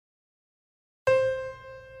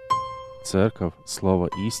Церковь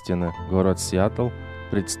 «Слово истины», город Сиэтл,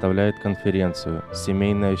 представляет конференцию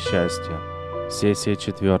 «Семейное счастье». Сессия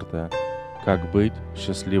четвёртая. Как быть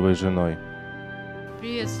счастливой женой.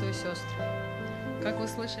 Приветствую, сестры. Как вы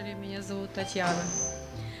слышали, меня зовут Татьяна.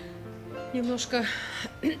 Немножко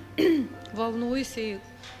волнуюсь, и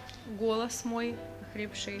голос мой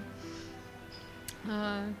охрипший.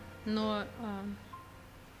 Но,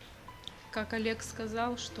 как Олег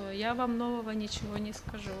сказал, что я вам нового ничего не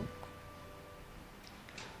скажу.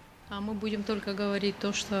 А мы будем только говорить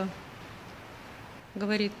то, что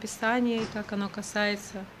говорит Писание, как оно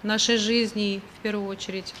касается нашей жизни, и в первую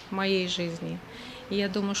очередь моей жизни. И я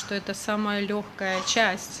думаю, что это самая легкая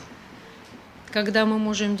часть, когда мы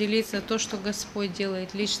можем делиться то, что Господь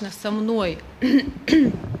делает лично со мной.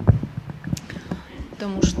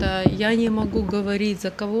 Потому что я не могу говорить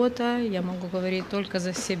за кого-то, я могу говорить только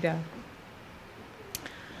за себя.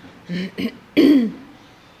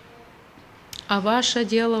 А ваше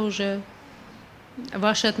дело уже,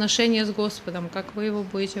 ваши отношения с Господом, как вы Его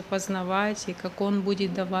будете познавать, и как Он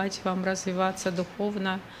будет давать вам развиваться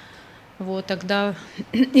духовно. Вот, тогда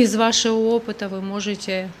из вашего опыта вы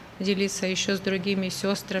можете делиться еще с другими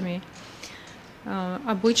сестрами.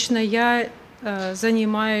 Обычно я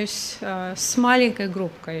занимаюсь с маленькой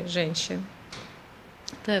группой женщин.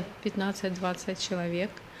 Это 15-20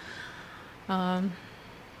 человек.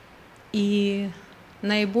 И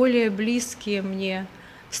наиболее близкие мне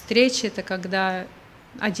встречи — это когда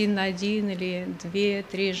 1 на 1 или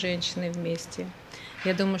 2-3 женщины вместе.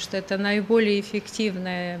 Я думаю, что это наиболее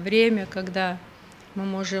эффективное время, когда мы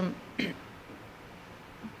можем,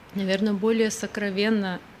 наверное, более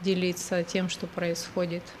сокровенно делиться тем, что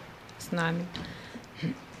происходит с нами.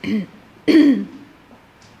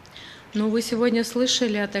 Ну, вы сегодня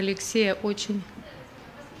слышали от Алексея очень...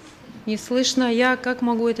 Не слышно я, как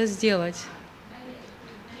могу это сделать?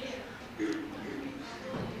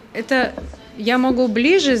 Это я могу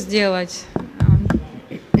ближе сделать.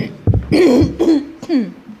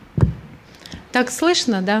 Так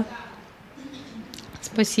слышно, да?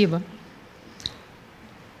 Спасибо.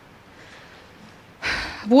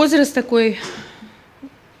 Возраст такой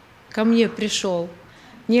ко мне пришел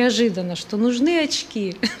неожиданно, что нужны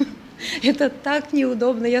очки. Это так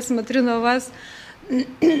неудобно. Я смотрю на вас,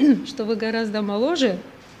 что вы гораздо моложе.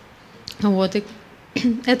 Вот. И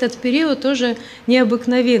этот период тоже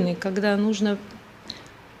необыкновенный, когда нужно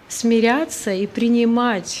смиряться и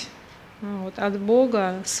принимать от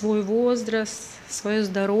Бога свой возраст, свое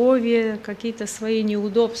здоровье, какие-то свои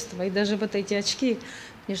неудобства. И даже вот эти очки,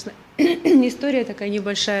 конечно, история такая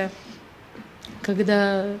небольшая.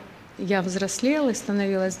 Когда я взрослела и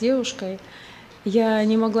становилась девушкой, я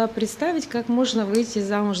не могла представить, как можно выйти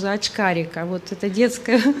замуж за очкарика. Вот это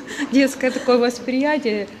детское такое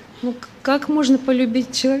восприятие. Ну, как можно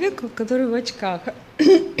полюбить человека, который в очках?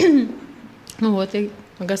 Вот, и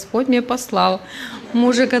Господь мне послал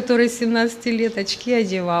мужа, который 17 лет очки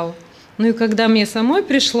одевал. Ну и когда мне самой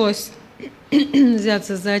пришлось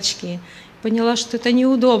взяться за очки, поняла, что это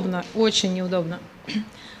неудобно, очень неудобно.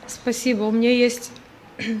 Спасибо, у меня есть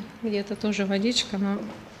где-то тоже водичка, но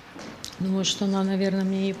думаю, что она, наверное,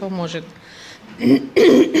 мне не поможет.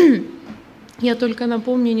 Я только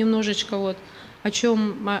напомню немножечко вот, о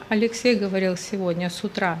чем Алексей говорил сегодня с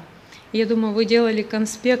утра. Я думаю, вы делали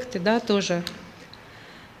конспекты, да, тоже.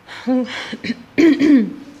 Он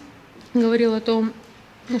говорил о том,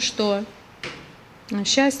 что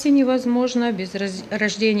счастье невозможно без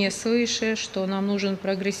рождения свыше, что нам нужен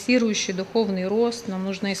прогрессирующий духовный рост, нам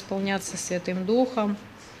нужно исполняться Святым Духом.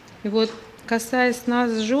 И вот, касаясь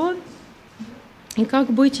нас, жен, и как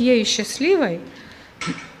быть ей счастливой,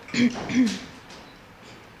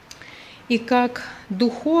 и как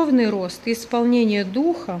духовный рост, исполнение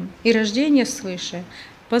Духом и рождение свыше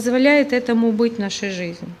позволяет этому быть в нашей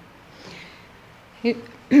жизни. И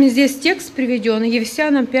здесь текст приведен,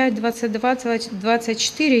 Ефесянам 5,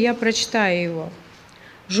 22-24, я прочитаю его.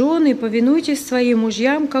 «Жены, повинуйтесь своим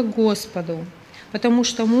мужьям, как Господу, потому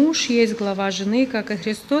что муж есть глава жены, как и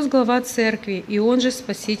Христос глава церкви, и он же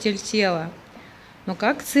спаситель тела. Но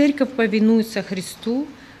как церковь повинуется Христу,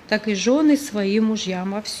 так и жены своим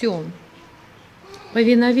мужьям во всем».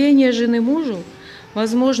 Повиновение жены мужу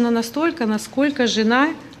возможно настолько, насколько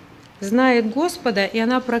жена знает Господа, и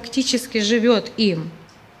она практически живет им.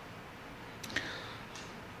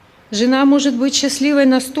 Жена может быть счастливой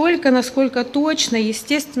настолько, насколько точно,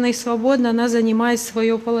 естественно и свободно она занимает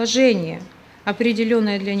свое положение,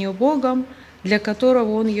 определенное для нее Богом, для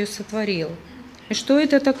которого Он ее сотворил. И что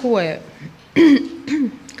это такое?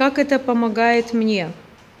 Как это помогает мне?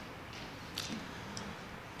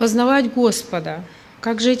 Познавать Господа.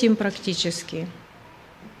 Как жить им практически?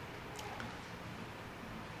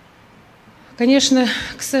 Конечно,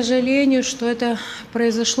 к сожалению, что это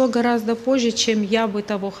произошло гораздо позже, чем я бы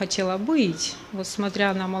того хотела быть. Вот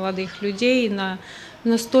смотря на молодых людей, на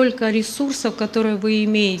столько ресурсов, которые вы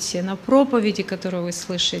имеете, на проповеди, которые вы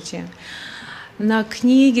слышите, на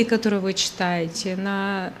книги, которые вы читаете,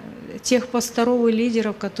 на тех пасторов и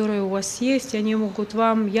лидеров, которые у вас есть, они могут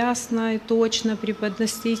вам ясно и точно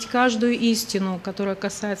преподносить каждую истину, которая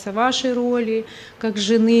касается вашей роли, как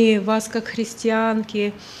жены, вас как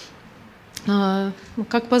христианки,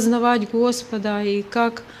 как познавать Господа и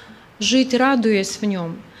как жить, радуясь в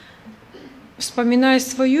Нем. Вспоминая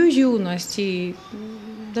свою юность и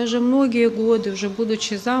даже многие годы, уже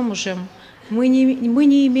будучи замужем, мы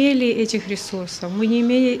не имели этих ресурсов, мы не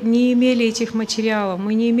имели этих материалов,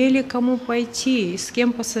 мы не имели кому пойти, с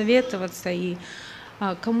кем посоветоваться и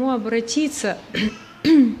кому обратиться,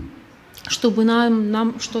 чтобы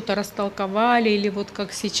нам что-то растолковали, или вот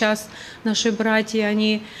как сейчас наши братья,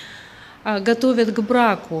 они готовят к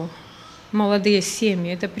браку, молодые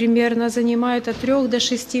семьи. Это примерно занимает от 3 до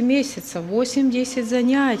 6 месяцев, 8-10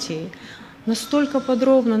 занятий, настолько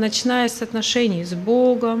подробно, начиная с отношений с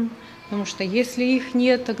Богом, потому что если их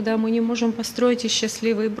нет, тогда мы не можем построить и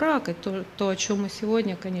счастливый брак, и то, о чем мы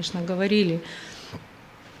сегодня, конечно, говорили.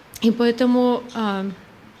 И поэтому,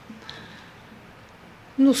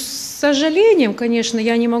 с сожалением, конечно,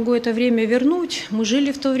 я не могу это время вернуть. Мы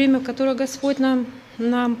жили в то время, в которое Господь нам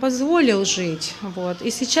позволил жить. Вот. И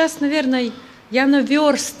сейчас, наверное, я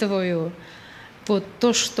наверстываю вот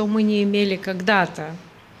то, что мы не имели когда-то,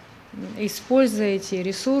 используя эти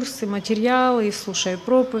ресурсы, материалы, слушая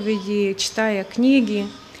проповеди, читая книги.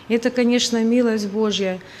 Это, конечно, милость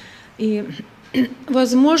Божья. И,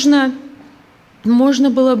 возможно, можно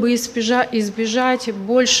было бы избежать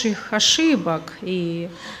больших ошибок и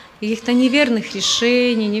каких-то неверных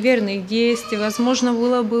решений, неверных действий. Возможно,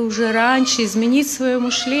 было бы уже раньше изменить свое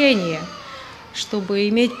мышление, чтобы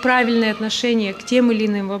иметь правильное отношение к тем или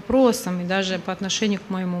иным вопросам, и даже по отношению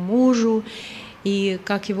к моему мужу, и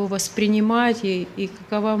как его воспринимать, и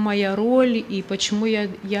какова моя роль, и почему я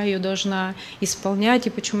ее должна исполнять,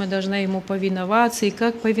 и почему я должна ему повиноваться, и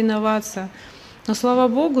как повиноваться. Но слава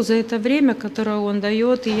Богу за это время, которое Он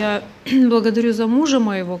дает, и я благодарю за мужа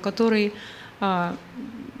моего, который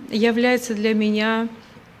является для меня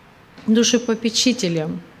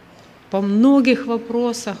душепопечителем. По многих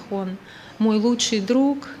вопросах он мой лучший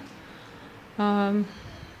друг,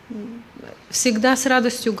 всегда с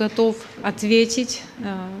радостью готов ответить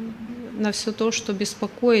на все то, что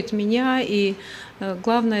беспокоит меня, и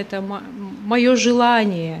главное, это мое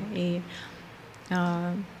желание и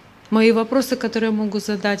мои вопросы, которые я могу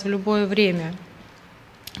задать в любое время.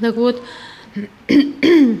 Так вот,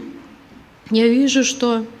 я вижу,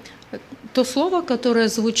 что то слово, которое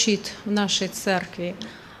звучит в нашей церкви,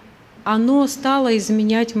 оно стало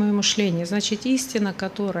изменять мое мышление. Значит, истина,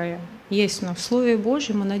 которая есть в Слове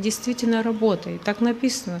Божьем, она действительно работает. Так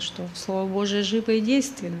написано, что Слово Божие живо и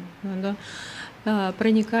действенно. Оно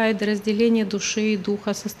проникает до разделения души и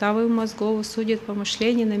духа, составы мозгов, судит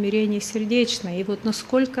помышления, намерения сердечные. И вот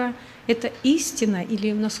насколько это истина,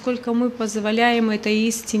 или насколько мы позволяем этой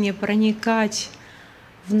истине проникать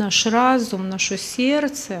в наш разум, в наше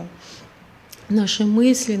сердце, наши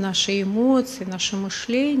мысли, наши эмоции, наше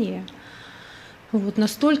мышление, вот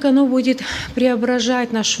настолько оно будет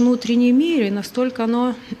преображать наш внутренний мир, и настолько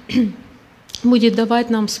оно будет давать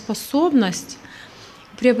нам способность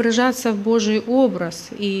преображаться в Божий образ,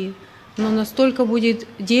 и оно настолько будет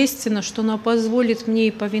действенно, что оно позволит мне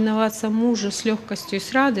повиноваться мужу с легкостью и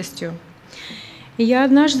с радостью. И я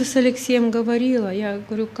однажды с Алексеем говорила, я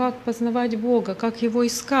говорю, как познавать Бога, как Его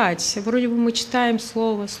искать. Вроде бы мы читаем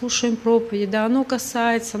Слово, слушаем проповеди, да, оно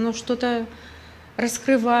касается, оно что-то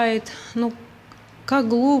раскрывает, но как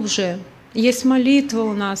глубже. Есть молитва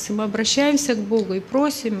у нас, и мы обращаемся к Богу и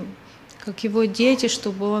просим, как Его дети,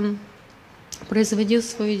 чтобы Он производил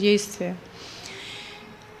свое действие.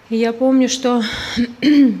 И я помню, что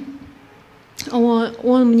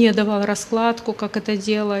Он мне давал раскладку, как это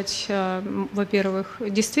делать. Во-первых,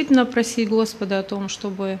 действительно просить Господа о том,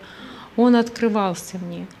 чтобы Он открывался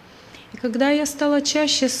мне. И когда я стала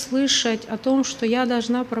чаще слышать о том, что я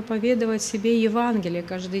должна проповедовать себе Евангелие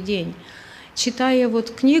каждый день, читая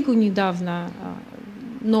вот книгу недавно,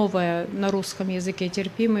 новая на русском языке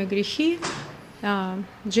 «Терпимые грехи»,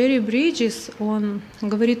 Джерри Бриджес, он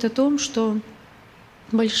говорит о том, что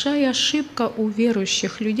большая ошибка у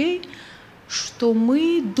верующих людей, что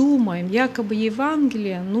мы думаем, якобы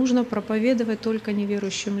Евангелие нужно проповедовать только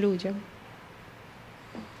неверующим людям.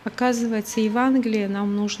 Оказывается, Евангелие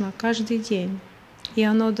нам нужно каждый день, и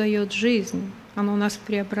оно дает жизнь, оно нас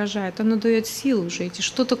преображает, оно дает силу жить. И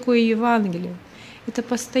что такое Евангелие? это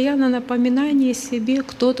постоянно напоминание себе,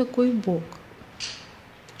 кто такой Бог,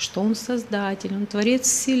 что Он Создатель, Он Творец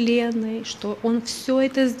Вселенной, что Он все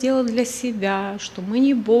это сделал для себя, что мы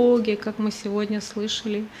не боги, как мы сегодня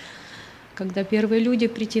слышали, когда первые люди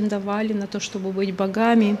претендовали на то, чтобы быть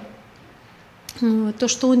богами. То,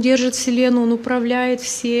 что Он держит Вселенную, Он управляет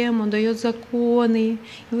всем, Он дает законы.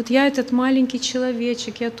 И вот я, этот маленький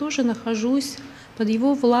человечек, я тоже нахожусь под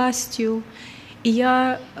Его властью, и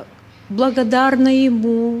я благодарна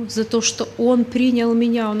Ему за то, что Он принял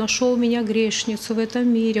меня, Он нашел меня грешницу в этом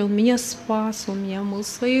мире, Он меня спас, Он меня омыл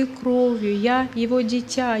своей кровью. Я Его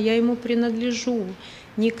дитя, я Ему принадлежу.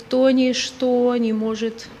 Никто, ничто не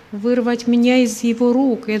может вырвать меня из Его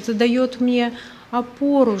рук. И это дает мне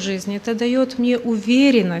опору в жизни, это дает мне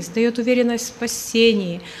уверенность в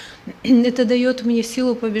спасении, это дает мне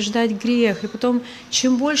силу побеждать грех. И потом,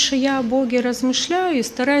 чем больше я о Боге размышляю и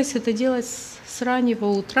стараюсь это делать с раннего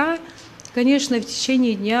утра, конечно, в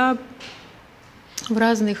течение дня, в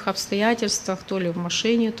разных обстоятельствах, то ли в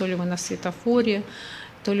машине, то ли вы на светофоре,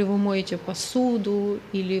 то ли вы моете посуду,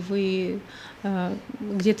 или вы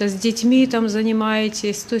где-то с детьми там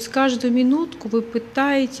занимаетесь. То есть каждую минутку вы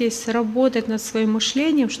пытаетесь работать над своим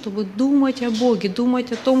мышлением, чтобы думать о Боге,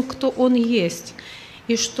 думать о том, кто Он есть,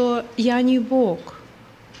 и что я не Бог,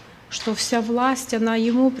 что вся власть, она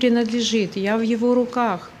Ему принадлежит, я в Его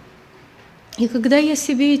руках. И когда я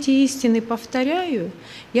себе эти истины повторяю,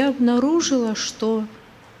 я обнаружила, что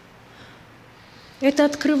это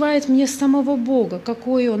открывает мне самого Бога,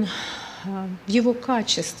 какой Он в Его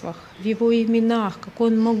качествах, в Его именах,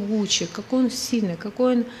 какой Он могучий, какой Он сильный,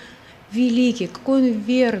 какой Он великий, какой Он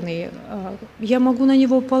верный. Я могу на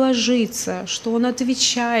Него положиться, что Он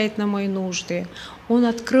отвечает на мои нужды, Он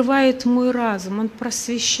открывает мой разум, Он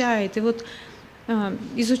просвещает. И вот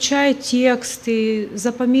изучая тексты,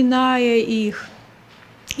 запоминая их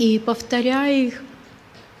и повторяя их,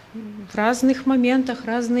 в разных моментах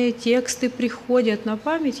разные тексты приходят на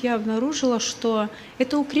память, я обнаружила, что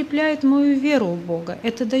это укрепляет мою веру в Бога,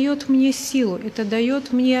 это дает мне силу, это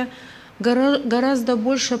дает мне гораздо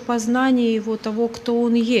больше познания Его, того, кто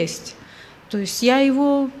Он есть. То есть я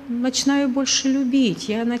Его начинаю больше любить,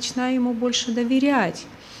 я начинаю Ему больше доверять.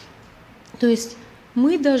 То есть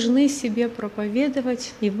мы должны себе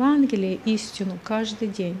проповедовать Евангелие, истину каждый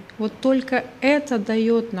день. Вот только это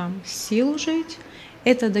дает нам силу жить,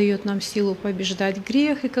 это дает нам силу побеждать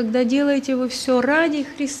грех. И когда делаете вы все ради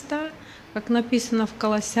Христа, как написано в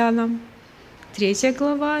Колоссянам, 3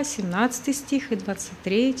 глава, 17 стих и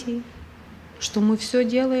 23, что мы все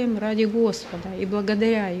делаем ради Господа и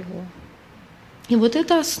благодаря Его. И вот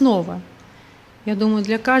это основа, я думаю,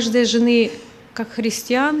 для каждой жены, как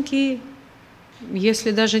христианки, если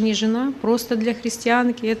даже не жена, просто для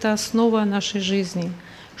христианки, это основа нашей жизни,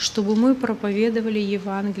 чтобы мы проповедовали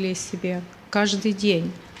Евангелие себе каждый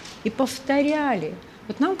день и повторяли.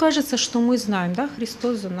 Вот нам кажется, что мы знаем, да,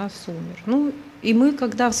 Христос за нас умер. И мы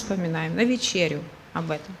когда вспоминаем? На вечерю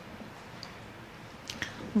об этом.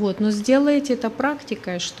 Вот, но сделайте это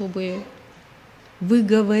практикой, чтобы вы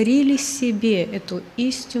говорили себе эту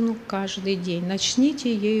истину каждый день.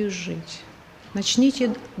 Начните ею жить.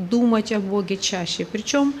 Начните думать о Боге чаще.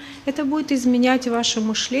 Причем это будет изменять ваше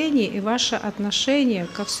мышление и ваше отношение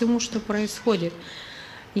ко всему, что происходит.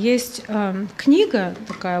 Есть книга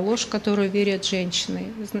такая «Ложь, которую верят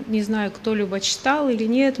женщины». Не знаю, кто-либо читал или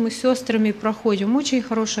нет, мы с сестрами проходим. Очень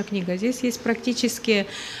хорошая книга. Здесь есть практические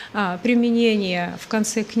применения в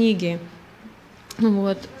конце книги.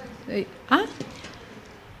 Вот.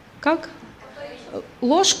 Как?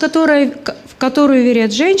 «Ложь, в которую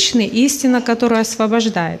верят женщины, истина, которая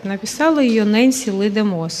освобождает». Написала ее Нэнси Ли де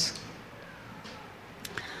Мосс.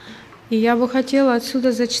 И я бы хотела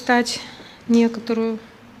отсюда зачитать некоторые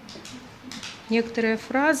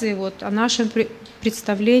фразы о нашем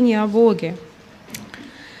представлении о Боге.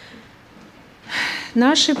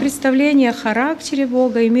 Наши представления о характере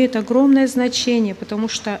Бога имеют огромное значение, потому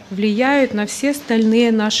что влияют на все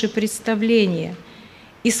остальные наши представления.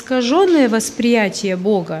 Искаженное восприятие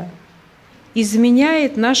Бога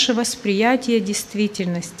изменяет наше восприятие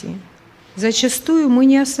действительности. Зачастую мы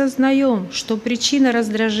не осознаем, что причина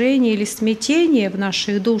раздражения или смятения в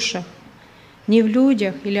наших душах не в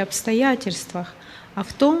людях или обстоятельствах, а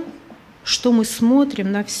в том, что мы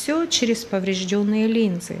смотрим на все через поврежденные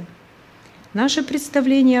линзы. Наше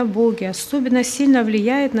представление о Боге особенно сильно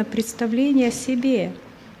влияет на представление о себе.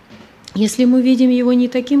 Если мы видим Его не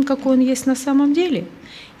таким, какой Он есть на самом деле,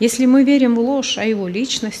 если мы верим в ложь о Его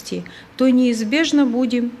личности, то неизбежно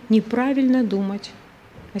будем неправильно думать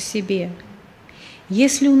о себе.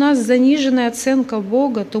 Если у нас заниженная оценка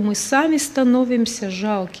Бога, то мы сами становимся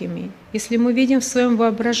жалкими. Если мы видим в своем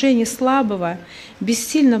воображении слабого,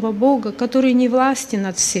 бессильного Бога, который не властен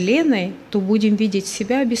над Вселенной, то будем видеть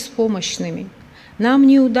себя беспомощными. Нам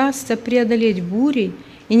не удастся преодолеть бури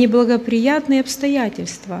и неблагоприятные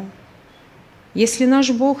обстоятельства. Если наш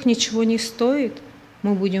Бог ничего не стоит,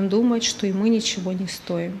 мы будем думать, что и мы ничего не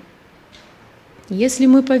стоим. Если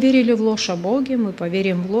мы поверили в ложь о Боге, мы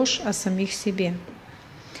поверим в ложь о самих себе.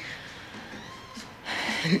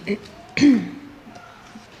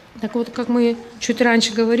 Так вот, как мы чуть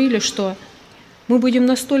раньше говорили, что мы будем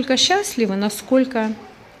настолько счастливы, насколько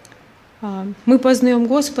мы познаем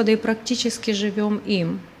Господа и практически живем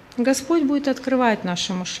им. Господь будет открывать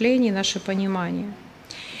наше мышление, наше понимание.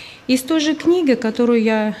 Из той же книги, которую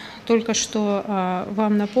я только что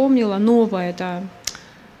вам напомнила, новая, это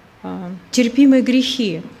 «Терпимые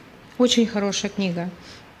грехи». Очень хорошая книга.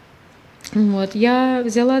 Вот. Я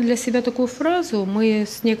взяла для себя такую фразу, мы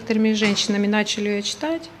с некоторыми женщинами начали ее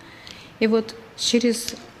читать, и вот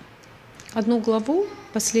через одну главу,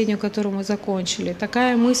 последнюю, которую мы закончили,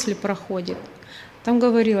 такая мысль проходит. Там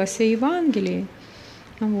говорилось о Евангелии,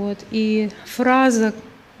 вот, и фраза,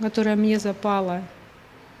 которая мне запала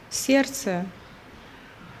в сердце,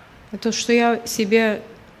 это что я себе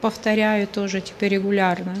повторяю тоже теперь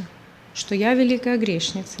регулярно, что я великая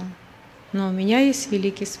грешница, но у меня есть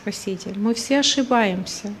великий Спаситель. Мы все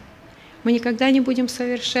ошибаемся, мы никогда не будем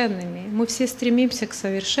совершенными, мы все стремимся к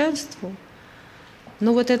совершенству,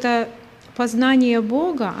 но вот это познание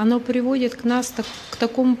Бога, оно приводит к нас к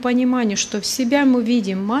такому пониманию, что в себя мы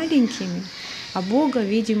видим маленькими, а Бога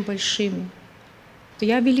видим большими.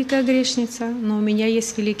 Я великая грешница, но у меня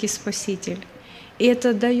есть великий Спаситель. И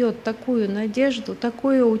это дает такую надежду,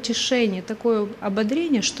 такое утешение, такое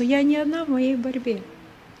ободрение, что я не одна в моей борьбе,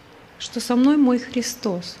 что со мной мой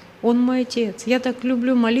Христос, Он мой Отец. Я так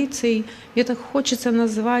люблю молиться, и мне так хочется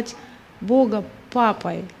назвать Бога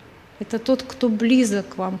Папой. Это тот, кто близок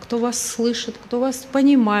к вам, кто вас слышит, кто вас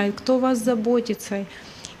понимает, кто о вас заботится.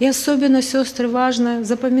 И особенно, сестры, важно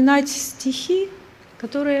запоминать стихи,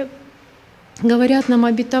 которые говорят нам о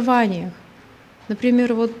обетованиях.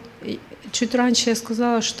 Например, вот чуть раньше я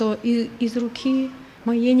сказала, что из руки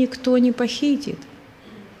моей никто не похитит.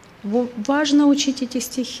 Важно учить эти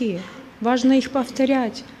стихи, важно их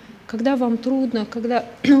повторять, когда вам трудно, когда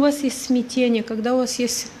у вас есть смятение, когда у вас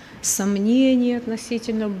есть сомнения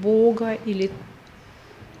относительно Бога или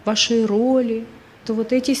вашей роли, то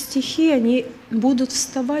вот эти стихи, они будут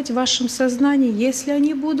вставать в вашем сознании, если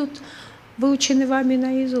они будут выучены вами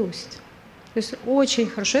наизусть. То есть очень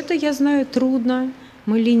хорошо. Это, я знаю, трудно,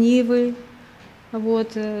 мы ленивы,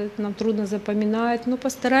 вот, нам трудно запоминать, но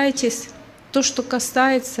постарайтесь, то, что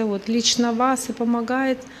касается вот, лично вас и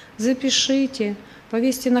помогает, запишите,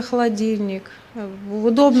 повесьте на холодильник, в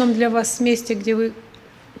удобном для вас месте, где вы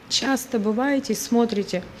часто бываете,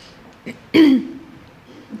 смотрите. Я,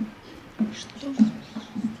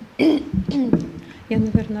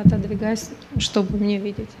 наверное, отодвигаюсь, чтобы мне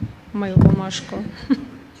видеть мою бумажку.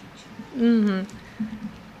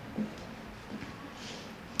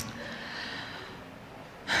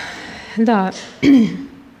 Да,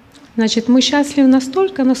 значит, мы счастливы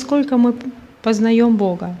настолько, насколько мы познаем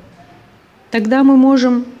Бога. Тогда мы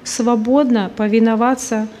можем свободно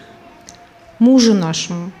повиноваться мужу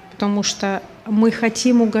нашему, потому что мы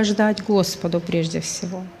хотим угождать Господу прежде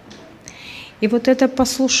всего. И вот это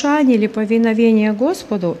послушание или повиновение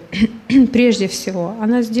Господу, прежде всего,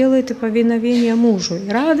 оно сделает и повиновение мужу и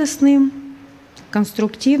радостным,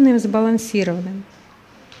 конструктивным, сбалансированным.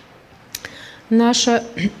 Наше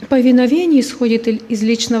повиновение исходит из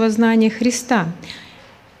личного знания Христа,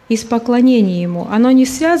 из поклонения Ему. Оно не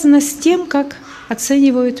связано с тем, как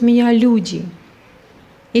оценивают меня люди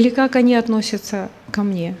или как они относятся ко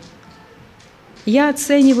мне. Я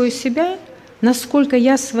оцениваю себя, насколько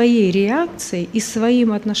я своей реакцией и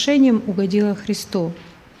своим отношением угодила Христу.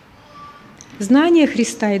 Знание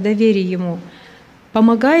Христа и доверие Ему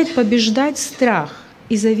помогает побеждать страх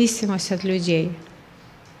и зависимость от людей.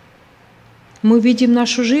 Мы видим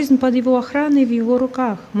нашу жизнь под Его охраной в Его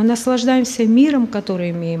руках. Мы наслаждаемся миром,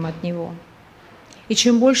 который имеем от Него. И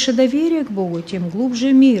чем больше доверия к Богу, тем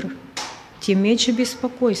глубже мир, тем меньше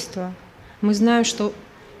беспокойства. Мы знаем, что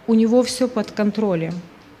у Него все под контролем.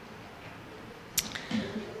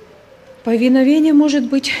 Повиновение может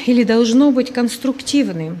быть или должно быть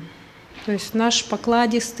конструктивным. То есть наш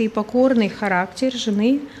покладистый, покорный характер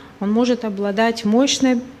жены, он может обладать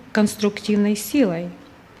мощной конструктивной силой.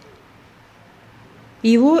 И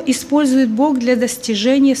его использует Бог для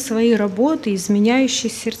достижения своей работы, изменяющей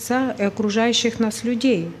сердца и окружающих нас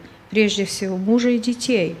людей, прежде всего мужа и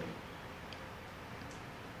детей.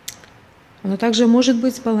 но также может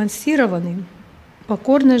быть сбалансированным.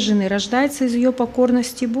 Покорность жены рождается из ее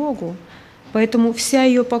покорности Богу, поэтому вся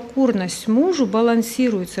ее покорность мужу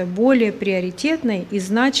балансируется более приоритетной и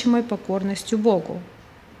значимой покорностью Богу.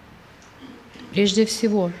 Прежде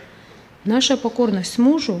всего, наша покорность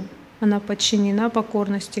мужу, она подчинена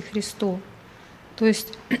покорности Христу. То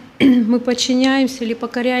есть мы подчиняемся или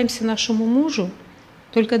покоряемся нашему мужу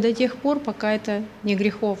только до тех пор, пока это не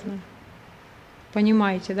греховно.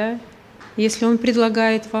 Понимаете, да? Если он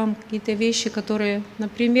предлагает вам какие-то вещи, которые,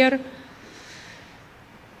 например,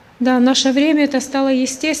 да, в наше время это стало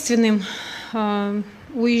естественным,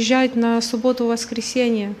 уезжать на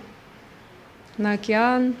субботу-воскресенье, на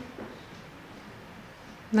океан,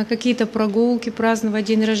 на какие-то прогулки, праздновать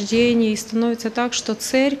день рождения, и становится так, что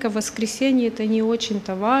церковь в воскресенье это не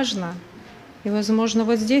очень-то важно. И, возможно,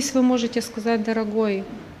 вот здесь вы можете сказать: дорогой,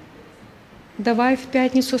 давай в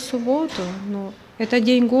пятницу, субботу, но это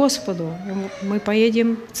день Господу, мы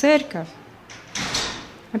поедем в церковь.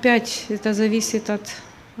 Опять это зависит от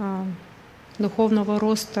духовного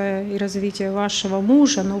роста и развития вашего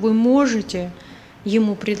мужа, но вы можете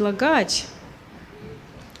ему предлагать.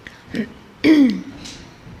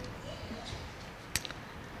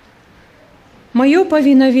 Мое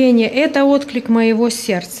повиновение – это отклик моего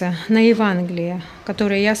сердца на Евангелие,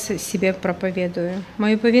 которое я себе проповедую.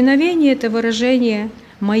 Мое повиновение – это выражение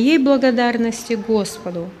моей благодарности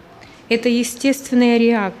Господу. Это естественная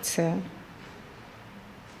реакция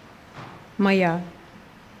моя.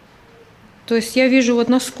 То есть я вижу, вот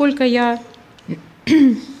насколько я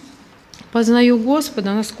познаю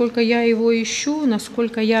Господа, насколько я Его ищу,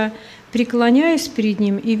 насколько я преклоняюсь перед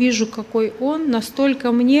Ним и вижу, какой Он,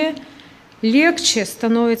 настолько мне легче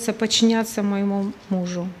становится подчиняться моему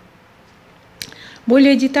мужу.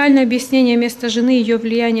 Более детальное объяснение места жены и ее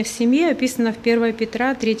влияния в семье описано в 1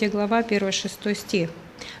 Петра, 3 глава, 1-6 стих.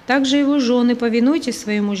 «Также и вы, жены, повинуйтесь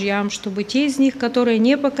своим мужьям, чтобы те из них, которые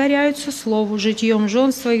не покоряются слову, житьем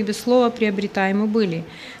жен своих без слова приобретаемы были,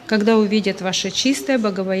 когда увидят ваше чистое,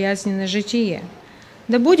 богобоязненное житие.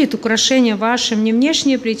 Да будет украшение вашим не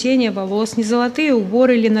внешнее плетение волос, не золотые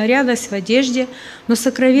уборы или нарядность в одежде, но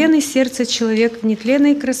сокровенный сердце человек в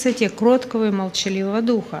нетленной красоте кроткого и молчаливого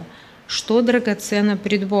духа, что драгоценно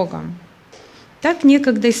пред Богом. Так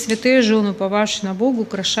некогда и святые жены, уповавшие на Бога,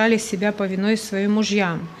 украшали себя, повинуясь своим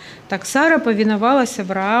мужьям. Так Сара повиновалась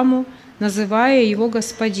Аврааму, называя его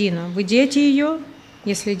господином. Вы дети ее,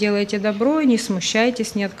 если делаете добро, и не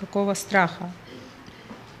смущайтесь ни от какого страха».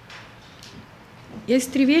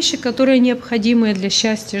 Есть 3 вещи, которые необходимы для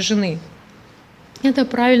счастья жены. Это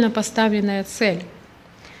правильно поставленная цель.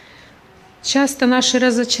 Часто наши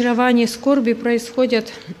разочарования и скорби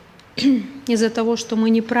происходят из-за того, что мы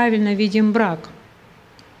неправильно видим брак.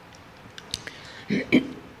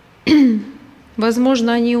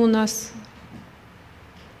 Возможно, они у нас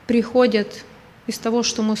приходят из того,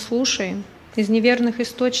 что мы слушаем, из неверных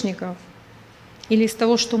источников, или из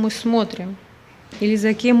того, что мы смотрим, или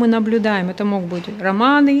за кем мы наблюдаем. Это могут быть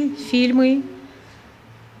романы, фильмы,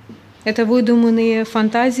 это выдуманные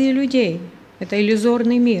фантазии людей, это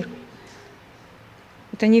иллюзорный мир.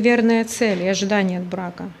 Это неверная цель и ожидание от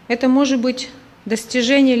брака. Это может быть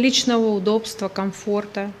достижение личного удобства,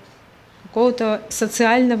 комфорта, какого-то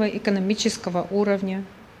социального, экономического уровня.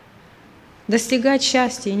 Достигать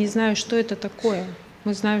счастья, я не знаю, что это такое.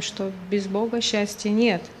 Мы знаем, что без Бога счастья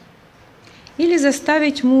нет. Или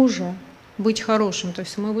заставить мужа быть хорошим. То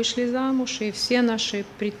есть мы вышли замуж, и все наши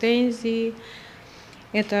претензии,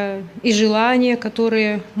 это и желания,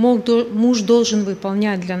 которые муж должен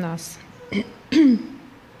выполнять для нас.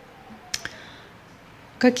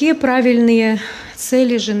 Какие правильные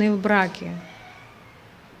цели жены в браке?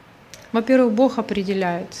 Во-первых, Бог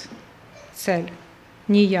определяет цель,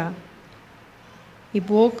 не я. И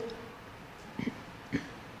Бог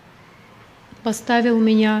поставил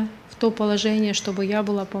меня в то положение, чтобы я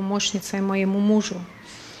была помощницей моему мужу.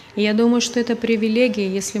 И я думаю, что это привилегия,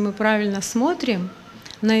 если мы правильно смотрим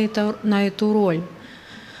на эту роль,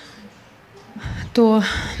 то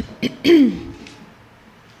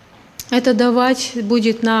это давать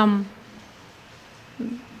будет нам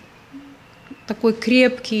такой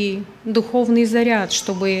крепкий духовный заряд,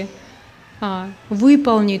 чтобы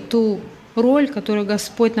выполнить ту роль, которую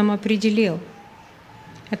Господь нам определил.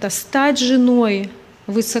 Это стать женой,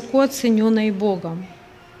 высоко оцененной Богом.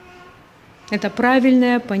 Это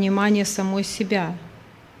правильное понимание самой себя.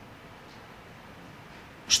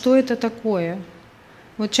 Что это такое?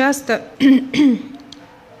 Вот часто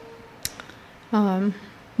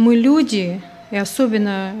мы люди, и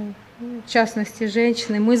особенно в частности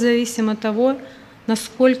женщины, мы зависим от того,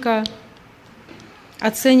 насколько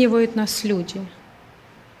оценивают нас люди.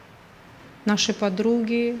 наши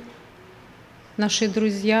подруги, наши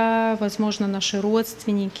друзья, возможно, наши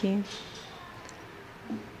родственники.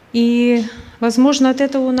 И, возможно, от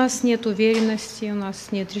этого у нас нет уверенности, у нас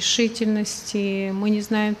нет решительности, мы не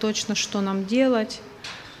знаем точно, что нам делать.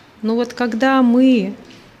 Но вот когда мы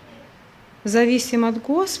зависим от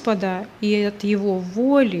Господа и от Его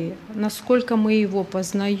воли, насколько мы Его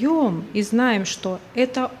познаем и знаем, что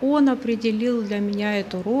это Он определил для меня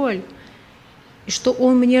эту роль, и что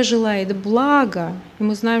Он мне желает блага, и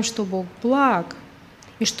мы знаем, что Бог благ,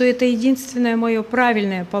 и что это единственное мое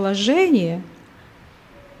правильное положение,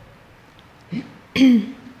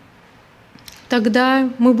 тогда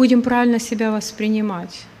мы будем правильно себя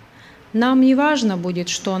воспринимать. Нам не важно будет,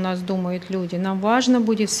 что о нас думают люди, нам важно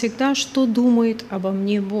будет всегда, что думает обо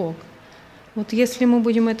мне Бог. Вот если мы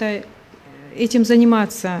будем этим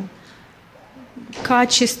заниматься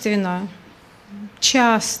качественно,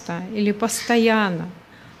 часто или постоянно,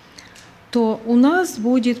 то у нас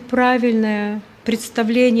будет правильное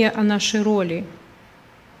представление о нашей роли.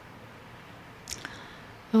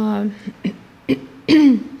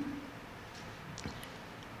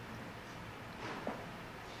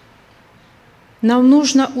 Нам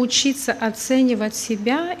нужно учиться оценивать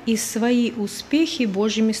себя и свои успехи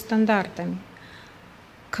Божьими стандартами.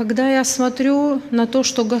 Когда я смотрю на то,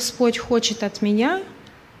 что Господь хочет от меня,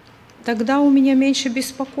 тогда у меня меньше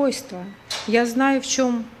беспокойства. Я знаю, в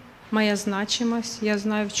чем моя значимость, я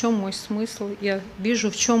знаю, в чем мой смысл, я вижу,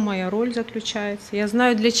 в чем моя роль заключается, я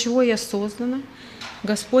знаю, для чего я создана.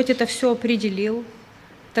 Господь это все определил.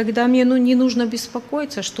 Тогда мне не нужно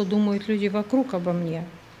беспокоиться, что думают люди вокруг обо мне.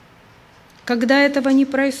 Когда этого не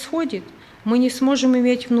происходит, мы не сможем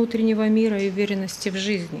иметь внутреннего мира и уверенности в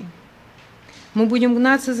жизни. Мы будем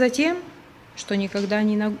гнаться за тем, что никогда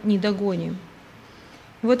не догоним.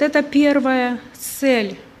 Вот это первая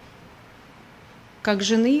цель, как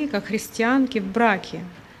жены, как христианки в браке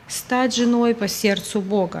 – стать женой по сердцу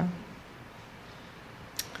Бога,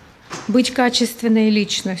 быть качественной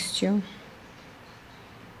личностью,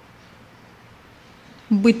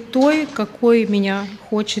 быть той, какой меня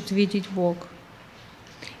хочет видеть Бог.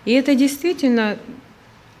 И это действительно,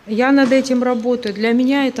 я над этим работаю, для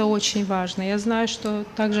меня это очень важно. Я знаю, что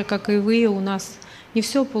так же, как и вы, у нас не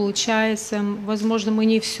все получается, возможно, мы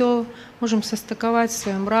не все можем состыковать в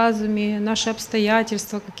своем разуме, наши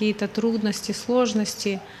обстоятельства, какие-то трудности,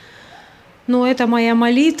 сложности. Но это моя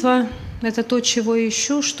молитва, это то, чего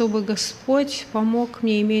ищу, чтобы Господь помог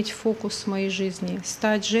мне иметь фокус в моей жизни,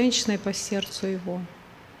 стать женщиной по сердцу Его,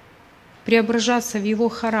 преображаться в Его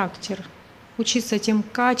характер, учиться тем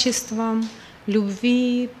качествам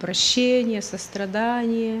любви, прощения,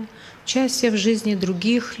 сострадания, участия в жизни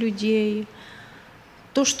других людей.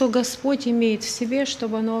 То, что Господь имеет в себе,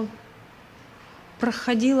 чтобы оно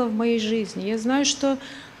проходило в моей жизни. Я знаю, что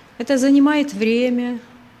это занимает время,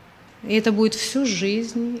 и это будет всю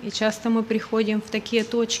жизнь. И часто мы приходим в такие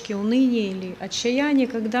точки уныния или отчаяния,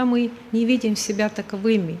 когда мы не видим себя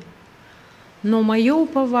таковыми. Но мое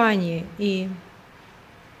упование и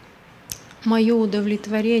мое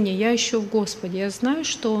удовлетворение я ищу в Господе. Я знаю,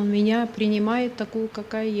 что Он меня принимает такую,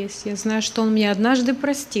 какая есть. Я знаю, что Он меня однажды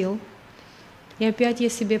простил. И опять я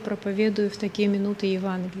себе проповедую в такие минуты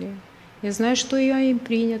Евангелия. Я знаю, что я им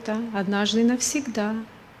принята однажды и навсегда.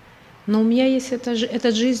 Но у меня есть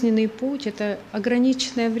этот жизненный путь, это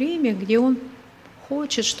ограниченное время, где Он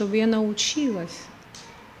хочет, чтобы я научилась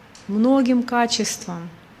многим качествам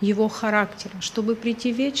Его характера, чтобы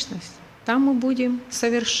прийти в вечность. Там мы будем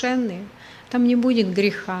совершенны, там не будет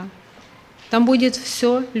греха, там будет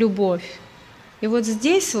все любовь. И вот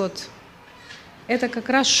здесь вот это как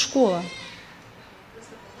раз школа.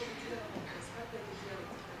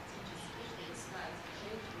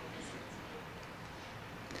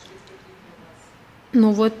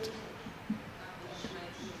 Ну вот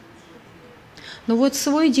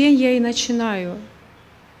свой день я и начинаю.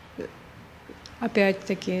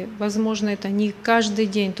 Опять-таки, возможно, это не каждый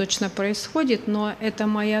день точно происходит, но это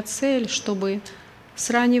моя цель, чтобы с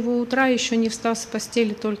раннего утра, еще не встав с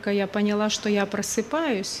постели, только я поняла, что я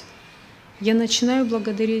просыпаюсь, я начинаю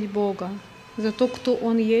благодарить Бога за то, кто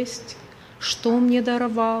Он есть, что Он мне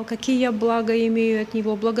даровал, какие я блага имею от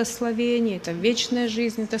Него, благословение, это вечная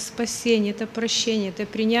жизнь, это спасение, это прощение, это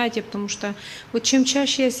принятие, потому что вот чем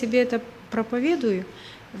чаще я себе это проповедую,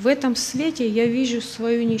 в этом свете я вижу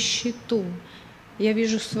свою нищету, я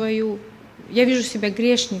вижу себя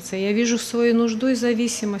грешницей, я вижу свою нужду и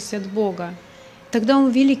зависимость от Бога. Тогда Он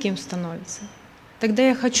великим становится. Тогда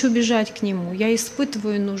я хочу бежать к Нему, я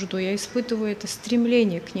испытываю нужду, я испытываю это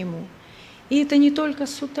стремление к Нему. И это не только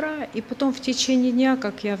с утра, и потом в течение дня,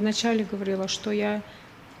 как я вначале говорила, что я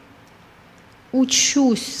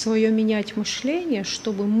учусь свое менять мышление,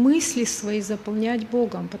 чтобы мысли свои заполнять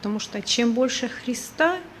Богом, потому что чем больше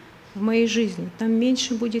Христа в моей жизни, тем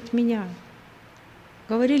меньше будет меня.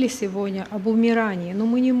 Говорили сегодня об умирании, но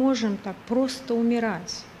мы не можем так просто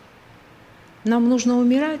умирать. Нам нужно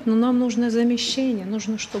умирать, но нам нужно замещение,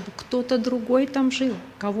 нужно, чтобы кто-то другой там жил,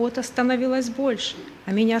 кого-то становилось больше,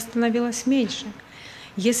 а меня становилось меньше.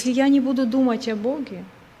 Если я не буду думать о Боге,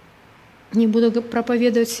 не буду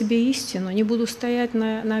проповедовать себе истину, не буду стоять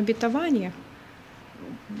на обетованиях,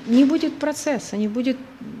 не будет процесса, не будет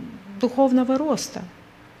духовного роста.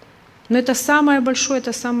 Но это самое большое,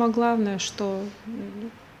 это самое главное,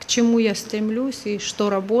 к чему я стремлюсь, и что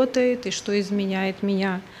работает, и что изменяет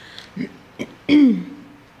меня.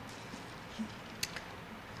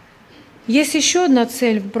 Есть еще одна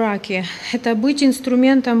цель в браке – это быть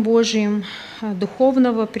инструментом Божьим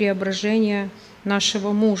духовного преображения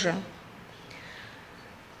нашего мужа.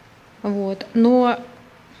 Но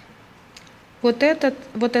вот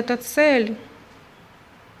эта цель,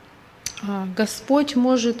 Господь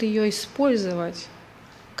может ее использовать,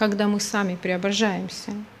 когда мы сами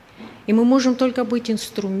преображаемся. И мы можем только быть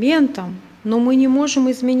инструментом, но мы не можем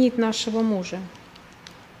изменить нашего мужа.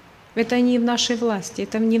 Это не в нашей власти,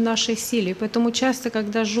 это не в нашей силе. Поэтому часто,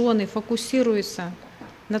 когда жены фокусируются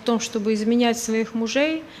на том, чтобы изменять своих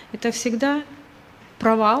мужей, это всегда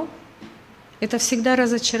провал, это всегда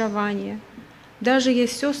разочарование. Даже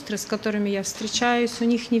есть сестры, с которыми я встречаюсь, у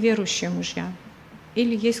них неверующие мужья.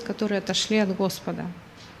 Или есть, которые отошли от Господа.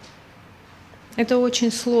 Это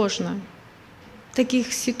очень сложно.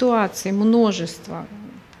 Таких ситуаций множество,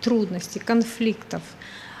 трудностей, конфликтов,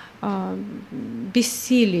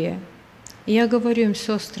 бессилие. И я говорю им: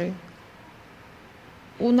 сестры,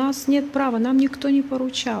 у нас нет права, нам никто не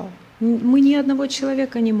поручал. Мы ни одного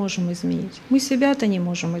человека не можем изменить. Мы себя-то не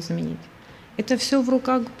можем изменить. Это все в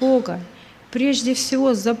руках Бога. Прежде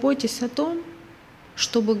всего, заботьтесь о том,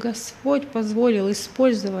 чтобы Господь позволил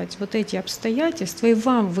использовать вот эти обстоятельства и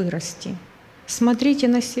вам вырасти. Смотрите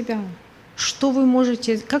на себя.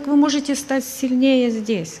 Как вы можете стать сильнее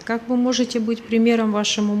здесь? Как вы можете быть примером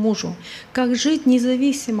вашему мужу? Как жить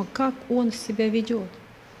независимо, как он себя ведет?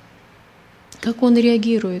 Как он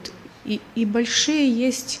реагирует? И большие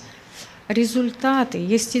есть результаты,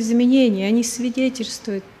 есть изменения, они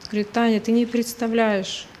свидетельствуют. Говорит: Таня, ты не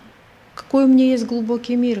представляешь, какой у меня есть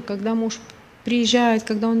глубокий мир, когда муж приезжает,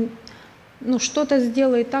 когда он что-то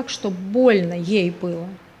сделает так, что больно ей было.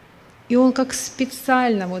 И он как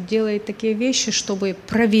специально делает такие вещи, чтобы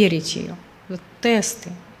проверить ее, тесты.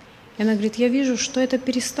 И она говорит: я вижу, что это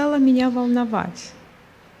перестало меня волновать.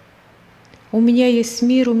 У меня есть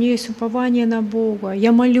мир, у меня есть упование на Бога.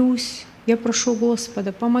 Я молюсь, я прошу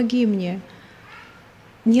Господа, помоги мне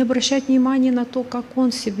не обращать внимания на то, как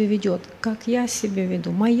Он себя ведет, как я себя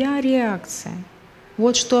веду. Моя реакция.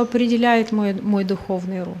 Вот что определяет мой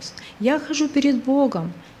духовный рост. Я хожу перед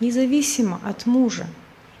Богом, независимо от мужа.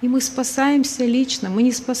 И мы спасаемся лично, мы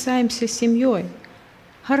не спасаемся семьей.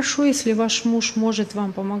 Хорошо, если ваш муж может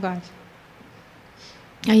вам помогать.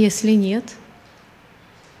 А если нет?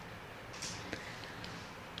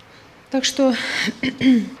 Так что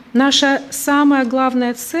наша самая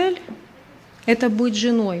главная цель – это быть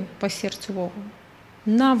женой по сердцу Богу.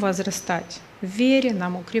 Нам возрастать в вере,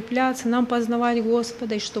 нам укрепляться, нам познавать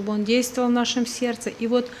Господа, и чтобы Он действовал в нашем сердце. И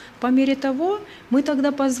по мере того мы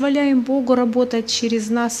тогда позволяем Богу работать через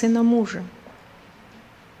нас и на мужа.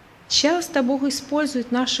 Часто Бог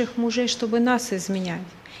использует наших мужей, чтобы нас изменять.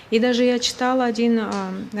 И даже я читала один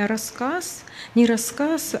рассказ, не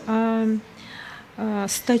рассказ, а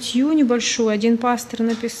статью небольшую. Один пастор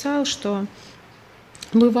написал, что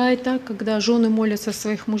бывает так, когда жены молятся о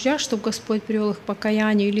своих мужьях, чтобы Господь привел их к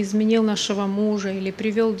покаянию, или изменил нашего мужа, или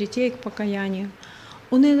привел детей к покаянию.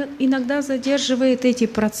 Он иногда задерживает эти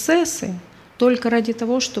процессы только ради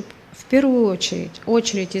того, чтобы в первую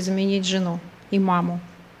очередь изменить жену и маму.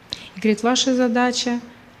 И говорит: ваша задача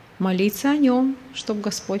молиться о нем, чтобы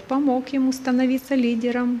Господь помог ему становиться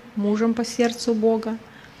лидером, мужем по сердцу Бога.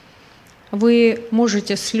 Вы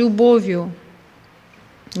можете с любовью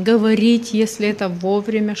говорить, если это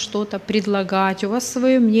вовремя, что-то предлагать. У вас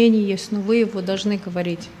свое мнение есть, но вы его должны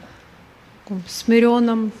говорить в таком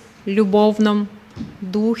смиренном, любовном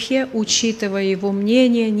духе, учитывая его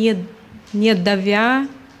мнение, не давя,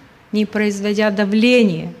 не производя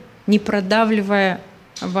давление, не продавливая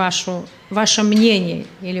ваше мнение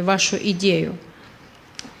или вашу идею.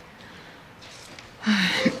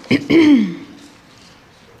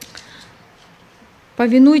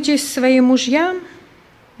 Повинуйтесь своим мужьям,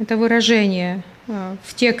 это выражение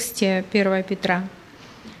в тексте 1 Петра,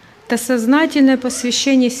 Это сознательное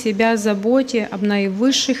посвящение себя заботе об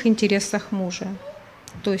наивысших интересах мужа,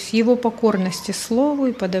 то есть его покорности Слову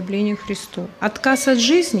и подоблению Христу. Отказ от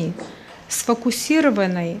жизни,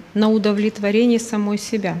 сфокусированной на удовлетворении самой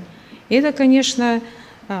себя. И это, конечно,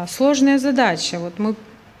 сложная задача. Вот мы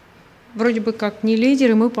вроде бы как не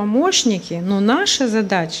лидеры, мы помощники, но наша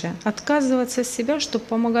задача — отказываться от себя, чтобы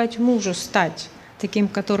помогать мужу стать таким,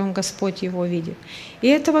 которым Господь его видит. И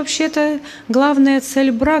это вообще-то главная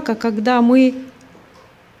цель брака, когда мы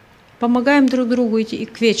помогаем друг другу идти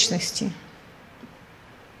к вечности,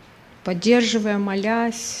 поддерживая,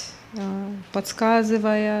 молясь,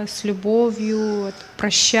 подсказывая, с любовью,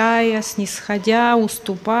 прощая, снисходя,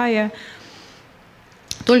 уступая.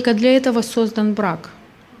 Только для этого создан брак.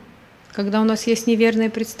 Когда у нас есть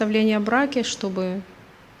неверные представления о браке, чтобы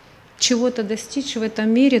чего-то достичь в этом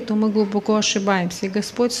мире, то мы глубоко ошибаемся. И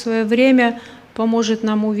Господь в свое время поможет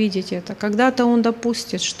нам увидеть это. Когда-то Он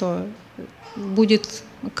допустит, что будет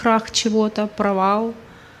крах чего-то, провал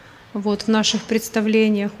в наших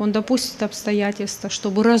представлениях. Он допустит обстоятельства,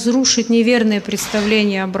 чтобы разрушить неверные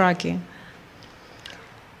представления о браке.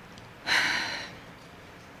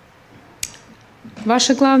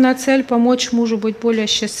 Ваша главная цель — помочь мужу быть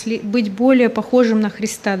более похожим на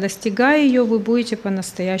Христа. Достигая ее, вы будете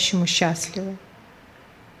по-настоящему счастливы.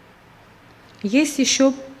 Есть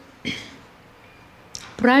еще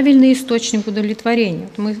правильный источник удовлетворения.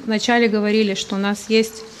 Мы вначале говорили, что у нас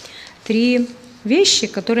есть 3 вещи,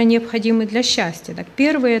 которые необходимы для счастья. Так,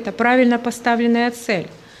 первое — это правильно поставленная цель.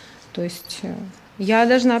 То есть я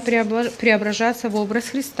должна преображаться в образ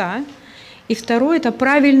Христа. И второе — это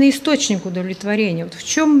правильный источник удовлетворения. Вот в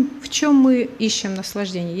чем мы ищем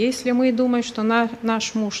наслаждение? Если мы думаем, что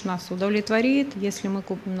наш муж нас удовлетворит, если мы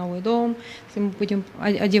купим новый дом, если мы будем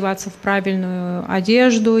одеваться в правильную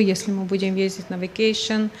одежду, если мы будем ездить на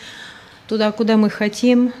vacation туда, куда мы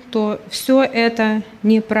хотим, то все это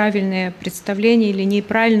неправильное представление или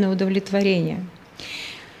неправильное удовлетворение.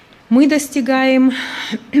 Мы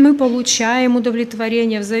получаем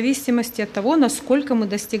удовлетворение в зависимости от того, насколько мы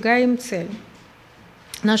достигаем цели.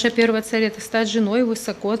 Наша первая цель — это стать женой,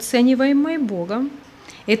 высоко оцениваемой Богом.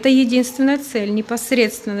 Это единственная цель,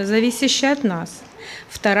 непосредственно зависящая от нас.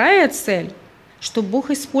 Вторая цель — чтобы Бог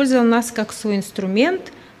использовал нас как свой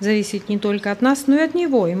инструмент, зависит не только от нас, но и от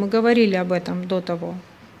Него. И мы говорили об этом до того.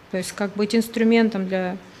 То есть как быть инструментом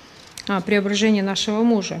для преображения нашего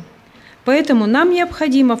мужа. Поэтому нам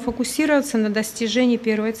необходимо фокусироваться на достижении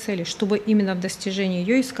первой цели, чтобы именно в достижении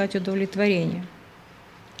ее искать удовлетворение.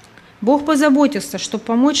 Бог позаботился, чтобы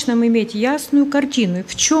помочь нам иметь ясную картину,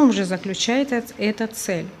 в чем же заключается эта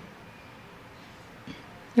цель.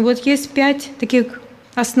 И вот есть 5 таких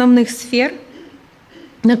основных сфер,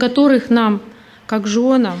 на которых нам, как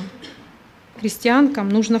женам, христианкам,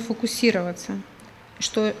 нужно фокусироваться,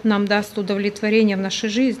 что нам даст удовлетворение в нашей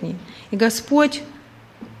жизни. И Господь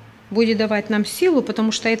будет давать нам силу,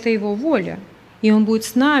 потому что это Его воля. И Он будет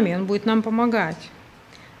с нами, Он будет нам помогать.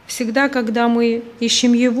 Всегда, когда мы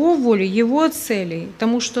ищем Его волю, Его целей,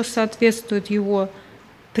 тому, что соответствует Его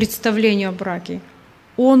представлению о браке,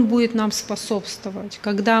 Он будет нам способствовать.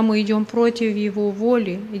 Когда мы идем против Его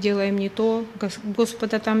воли и делаем не то,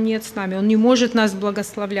 Господа там нет с нами, Он не может нас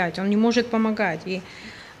благословлять, Он не может помогать. И,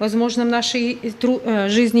 возможно, в нашей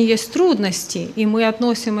жизни есть трудности, и мы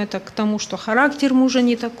относим это к тому, что характер мужа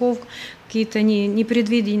не таков, какие-то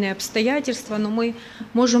непредвиденные обстоятельства, но мы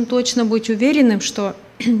можем точно быть уверенным, что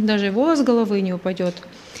даже волос с головы не упадет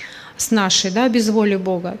с нашей, без воли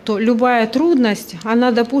Бога, то любая трудность,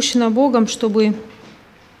 она допущена Богом, чтобы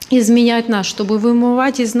изменять нас, чтобы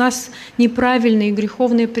вымывать из нас неправильные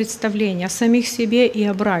греховные представления о самих себе и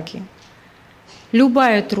о браке.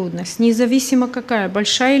 Любая трудность, независимо какая,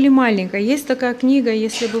 большая или маленькая. Есть такая книга,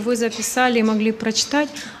 если бы вы записали и могли прочитать,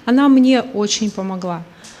 она мне очень помогла.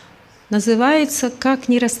 Называется «Как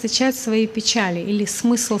не расточать свои печали» или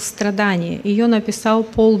 «Смысл страдания». Ее написал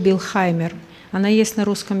Пол Билхаймер. Она есть на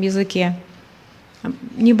русском языке.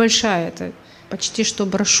 Небольшая, это почти что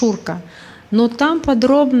брошюрка. Но там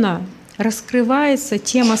подробно раскрывается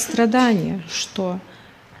тема страдания, что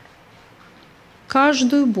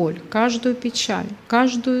каждую боль, каждую печаль,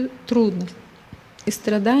 каждую трудность и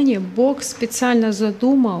страдание Бог специально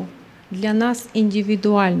задумал для нас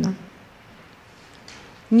индивидуально.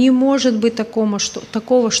 Не может быть такого,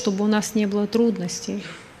 чтобы у нас не было трудностей.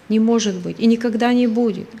 Не может быть и никогда не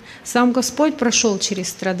будет. Сам Господь прошел через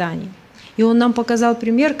страдания, и Он нам показал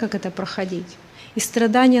пример, как это проходить. И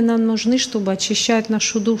страдания нам нужны, чтобы очищать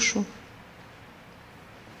нашу душу,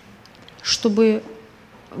 чтобы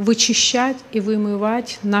вычищать и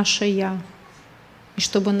вымывать наше «я», и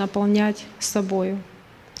чтобы наполнять собою.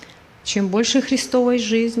 Чем больше Христовой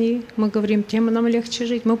жизни, мы говорим, тем нам легче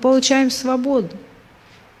жить. Мы получаем свободу.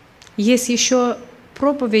 Есть еще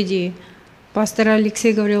проповеди. Пастор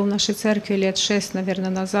Алексей говорил в нашей церкви лет 6, наверное,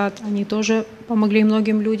 назад. Они тоже помогли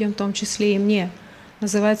многим людям, в том числе и мне.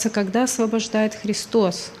 Называется «Когда освобождает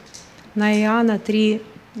Христос». На Иоанна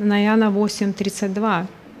 8:32.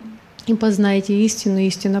 «И познаете истину,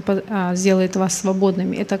 истина сделает вас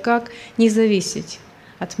свободными». Это как не зависеть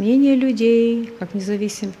от мнения людей, как не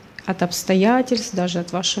зависеть от обстоятельств, даже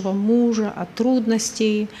от вашего мужа, от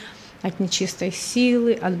трудностей, от нечистой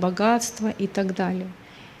силы, от богатства и так далее.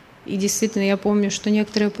 И действительно, я помню, что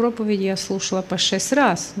некоторые проповеди я слушала по 6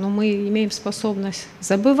 раз, но мы имеем способность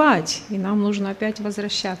забывать, и нам нужно опять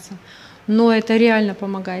возвращаться. Но это реально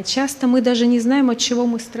помогает. Часто мы даже не знаем, от чего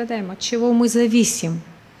мы страдаем, от чего мы зависим.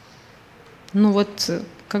 Ну вот,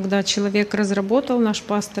 когда человек разработал, наш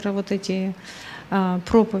пастор, вот эти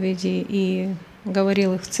проповеди и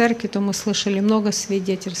говорил их в церкви, то мы слышали много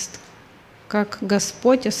свидетельств, как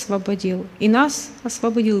Господь освободил. И нас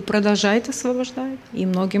освободил, и продолжает освобождать, и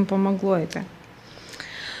многим помогло это.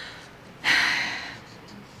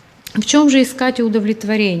 В чем же искать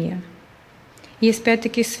удовлетворение? Есть 5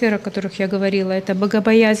 таких сфер, о которых я говорила. Это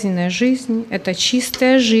богобоязненная жизнь, это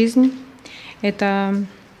чистая жизнь, это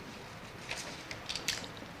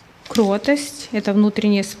кротость, это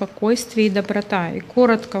внутреннее спокойствие и доброта. И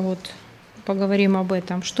коротко вот поговорим об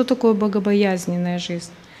этом. Что такое богобоязненная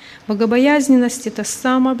жизнь? Богобоязненность — это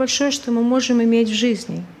самое большое, что мы можем иметь в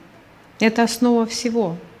жизни. Это основа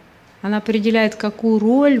всего. Она определяет, какую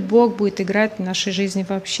роль Бог будет играть в нашей жизни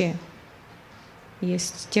вообще.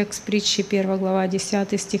 Есть текст притчи 1 глава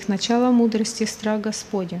 10 стих: «Начало мудрости — страх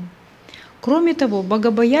Господень». Кроме того,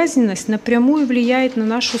 богобоязненность напрямую влияет на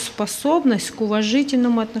нашу способность к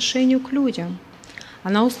уважительному отношению к людям.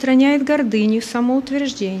 Она устраняет гордыню,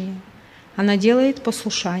 самоутверждение. Она делает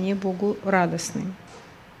послушание Богу радостным.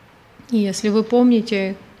 И если вы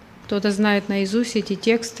помните, кто-то знает наизусть эти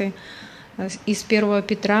тексты из 1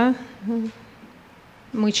 Петра,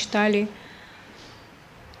 мы читали: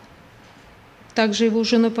 «Также и вы,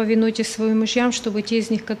 жены, повинуйтесь своим мужьям, чтобы те из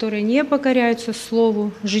них, которые не покоряются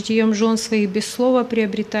слову, житием жен своих без слова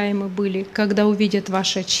приобретаемы были, когда увидят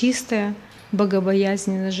ваше чистое,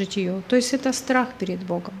 богобоязненное житие». То есть это страх перед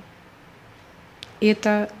Богом.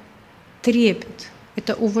 Это трепет,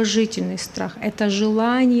 это уважительный страх, это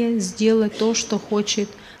желание сделать то, что хочет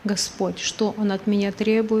Господь, что Он от меня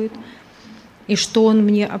требует и что Он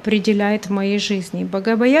мне определяет в моей жизни.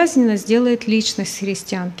 Богобоязненность делает личность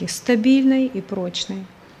христианки стабильной и прочной.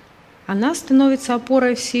 Она становится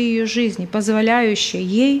опорой всей ее жизни, позволяющей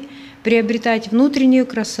ей приобретать внутреннюю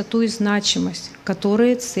красоту и значимость,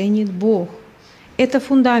 которые ценит Бог. Это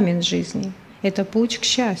фундамент жизни, это путь к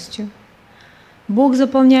счастью. Бог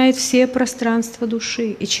заполняет все пространства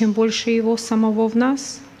души, и чем больше Его самого в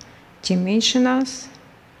нас, тем меньше нас.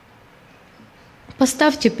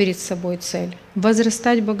 Поставьте перед собой цель –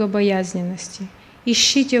 возрастать в богобоязненности.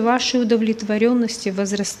 Ищите вашей удовлетворенности в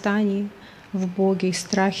возрастании в Боге и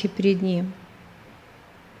страхе перед Ним.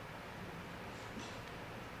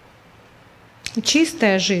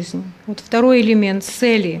 Чистая жизнь – вот второй элемент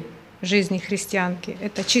цели жизни христианки –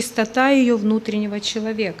 это чистота ее внутреннего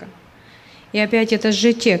человека. И опять этот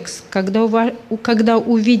же текст: когда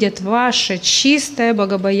увидят ваше чистое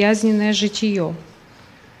богобоязненное житие.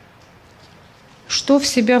 Что в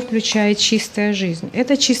себя включает чистая жизнь?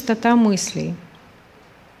 Это чистота мыслей.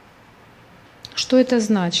 Что это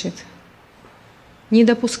значит? Не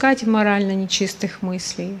допускать морально нечистых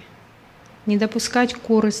мыслей, не допускать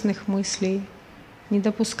корыстных мыслей, не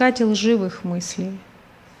допускать лживых мыслей.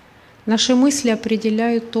 Наши мысли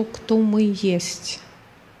определяют то, кто мы есть.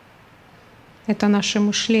 Это наше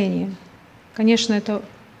мышление. Конечно,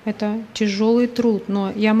 это тяжелый труд,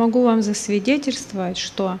 но я могу вам засвидетельствовать,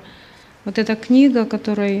 что вот эта книга,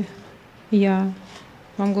 которой я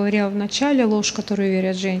вам говорила в начале, «Ложь, которую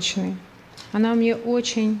верят женщины», она мне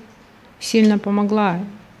очень сильно помогла,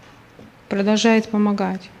 продолжает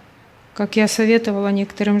помогать. Как я советовала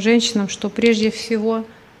некоторым женщинам, что прежде всего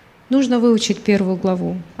нужно выучить 1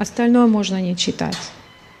 главу, остальное можно не читать.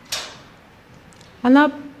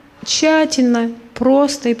 Она тщательно,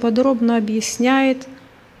 просто и подробно объясняет,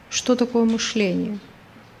 что такое мышление.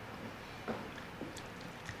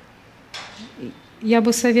 Я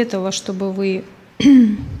бы советовала, чтобы вы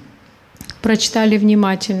прочитали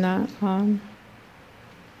внимательно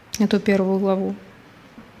эту 1 главу.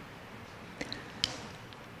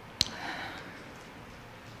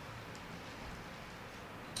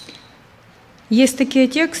 Есть такие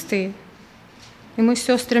тексты, и мы с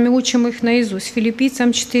сестрами учим их наизусть.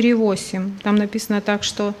 Филиппийцам 4:8. Там написано так,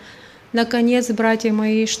 что наконец, братья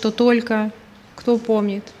мои, что только, кто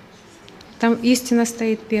помнит, там истина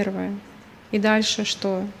стоит первая. И дальше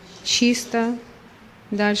что? Чисто,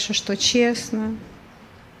 дальше что? Честно,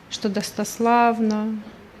 что достославно,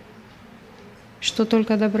 что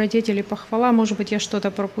только добродетель и похвала. Может быть, я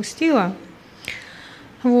что-то пропустила.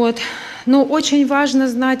 Вот. Но очень важно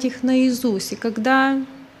знать их наизусть. И когда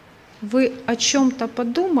вы о чем-то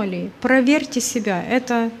подумали, проверьте себя.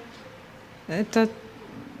 Это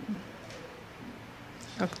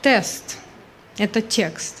как тест, это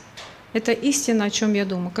текст. Это истина, о чем я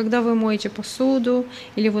думаю. Когда вы моете посуду,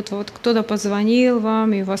 или вот кто-то позвонил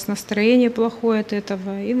вам, и у вас настроение плохое от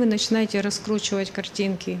этого, и вы начинаете раскручивать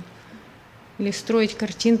картинки, или строить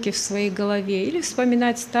картинки в своей голове, или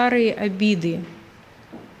вспоминать старые обиды.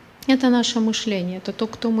 Это наше мышление, это то,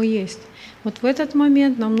 кто мы есть. Вот в этот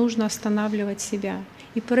момент нам нужно останавливать себя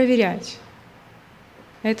и проверять.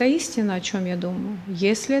 Это истина, о чем я думаю.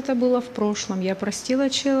 Если это было в прошлом, я простила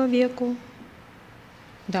человеку,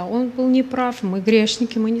 да, он был неправ, мы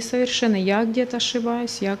грешники, мы несовершенны, я где-то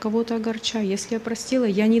ошибаюсь, я кого-то огорчаю. Если я простила,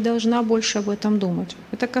 я не должна больше об этом думать.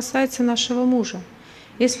 Это касается нашего мужа.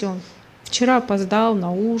 Если он вчера опоздал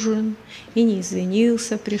на ужин и не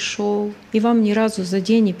извинился, пришел, и вам ни разу за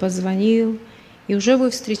день не позвонил, и уже вы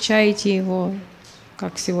встречаете его,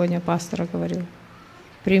 как сегодня пастор говорил,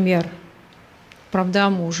 пример, правда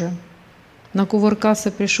мужа.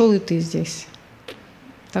 Накувыркался, пришел, и ты здесь.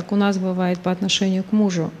 Так у нас бывает по отношению к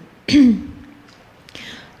мужу.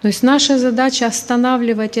 То есть наша задача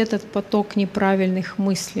останавливать этот поток неправильных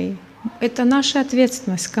мыслей. Это наша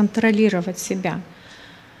ответственность контролировать себя.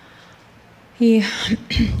 И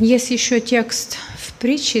есть еще текст в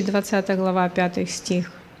притче, 20 глава, 5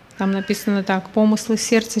 стих. Там написано так: «Помыслы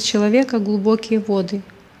сердца человека — глубокие воды,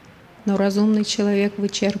 но разумный человек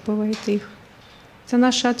вычерпывает их». Это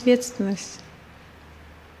наша ответственность.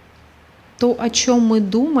 То, о чем мы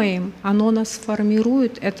думаем, оно нас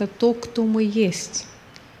формирует, это то, кто мы есть.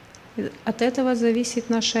 От этого зависит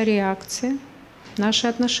наша реакция, наше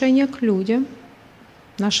отношение к людям,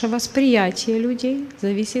 наше восприятие людей,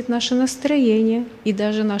 зависит наше настроение и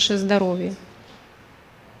даже наше здоровье.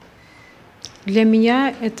 Для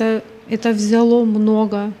меня это взяло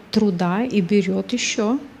много труда и берет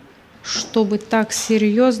еще, чтобы так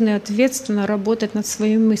серьезно и ответственно работать над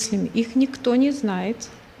своими мыслями. Их никто не знает.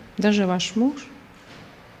 Даже ваш муж.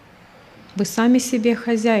 Вы сами себе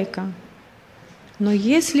хозяйка. Но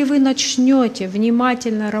если вы начнете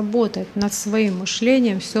внимательно работать над своим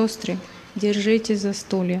мышлением, сестры, держитесь за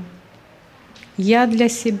стулья. Я для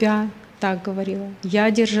себя так говорила.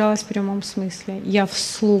 Я держалась в прямом смысле. Я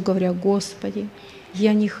вслух говорю: Господи,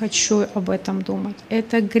 я не хочу об этом думать.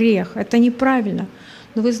 Это грех, это неправильно.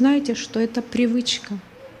 Но вы знаете, что это привычка.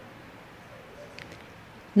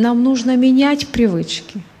 Нам нужно менять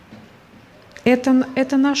привычки.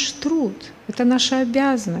 Это наш труд, это наша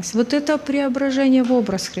обязанность. Вот это преображение в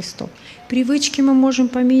образ Христов. Привычки мы можем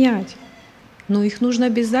поменять, но их нужно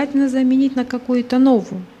обязательно заменить на какую-то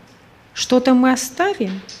новую. Что-то мы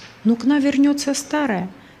оставим, но к нам вернется старое.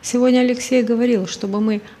 Сегодня Алексей говорил, чтобы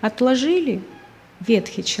мы отложили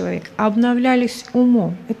ветхий человек, а обновлялись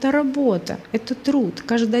умом. Это работа, это труд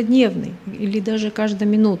каждодневный или даже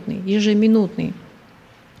каждоминутный, ежеминутный.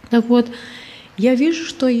 Так вот, я вижу,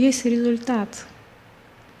 что есть результат.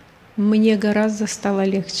 Мне гораздо стало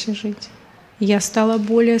легче жить. Я стала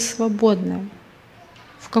более свободной.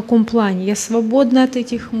 В каком плане? Я свободна от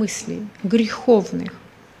этих мыслей, греховных.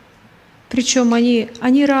 Причем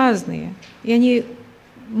они разные, и они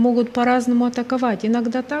могут по-разному атаковать.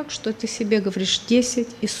 Иногда так, что ты себе говоришь 10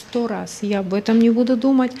 и 100 раз: я об этом не буду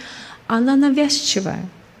думать. Она навязчивая.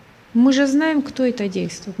 Мы же знаем, кто это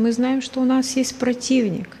действует. Мы знаем, что у нас есть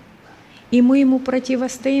противник. И мы ему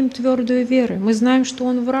противостоим твердой верой. Мы знаем, что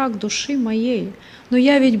он враг души моей. Но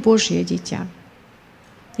я ведь Божье дитя.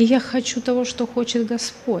 И я хочу того, что хочет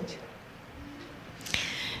Господь.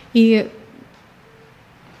 И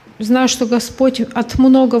знаю, что Господь от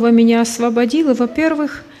многого меня освободил. И,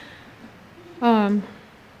 во-первых,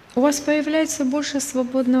 у вас появляется больше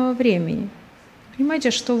свободного времени.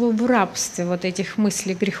 Понимаете, что вы в рабстве вот этих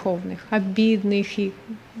мыслей греховных, обидных и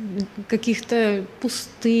каких-то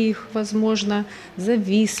пустых, возможно,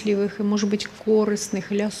 завистливых, и, может быть,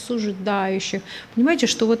 корыстных или осуждающих. Понимаете,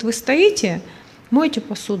 что вот вы стоите, моете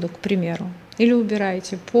посуду, к примеру, или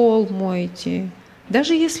убираете пол, моете,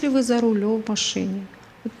 даже если вы за рулем в машине.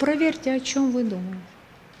 Вот проверьте, о чем вы думаете.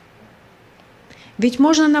 Ведь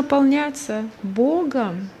можно наполняться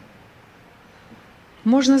Богом,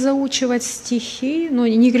 можно заучивать стихи, но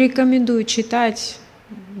не рекомендую читать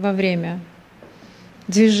во время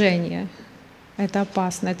движения. Это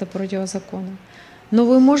опасно, это противозаконно. Но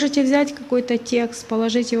вы можете взять какой-то текст,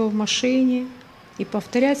 положить его в машине и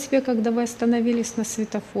повторять себе, когда вы остановились на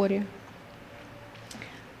светофоре.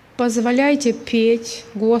 Позволяйте петь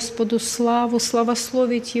Господу славу,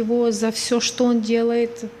 славословить Его за все, что Он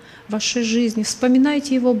делает в вашей жизни.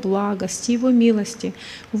 Вспоминайте Его благость, Его милости.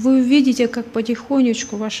 Вы увидите, как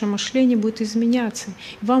потихонечку ваше мышление будет изменяться.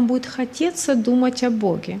 Вам будет хотеться думать о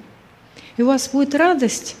Боге. И у вас будет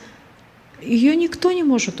радость, ее никто не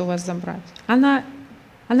может у вас забрать. Она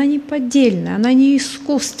не поддельная, она не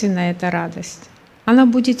искусственная, эта радость. Она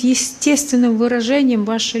будет естественным выражением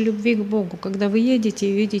вашей любви к Богу, когда вы едете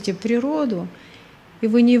и видите природу, и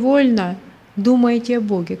вы невольно думаете о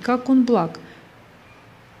Боге, как Он благ.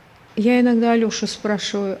 Я иногда Алёшу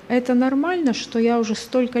спрашиваю, это нормально, что я уже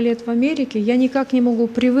столько лет в Америке, я никак не могу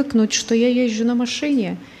привыкнуть, что я езжу на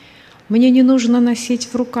машине, мне не нужно носить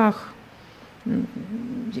в руках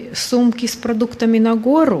сумки с продуктами на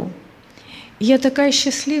гору. Я такая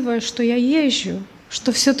счастливая, что я езжу,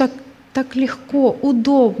 что все так легко,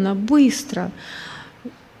 удобно, быстро.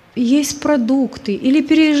 Есть продукты. Или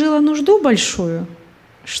пережила нужду большую,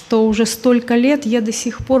 что уже столько лет я до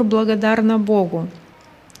сих пор благодарна Богу.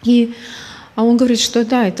 А он говорит, что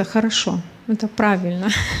да, это хорошо, это правильно.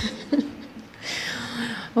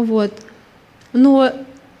 Вот. Но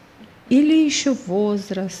или еще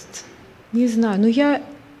возраст, не знаю. Но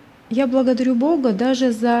я благодарю Бога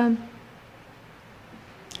даже за,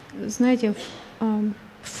 знаете,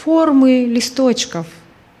 формы листочков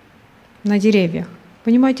на деревьях.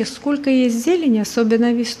 Понимаете, сколько есть зелени,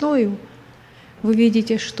 особенно весною. Вы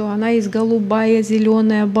видите, что она есть голубая,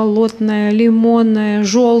 зеленая, болотная, лимонная,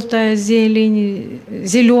 желтая зелень,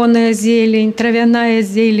 зеленая зелень, травяная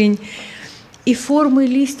зелень. И формы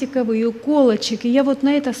листиков, и уколочек. И я вот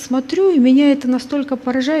на это смотрю, и меня это настолько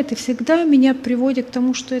поражает, и всегда меня приводит к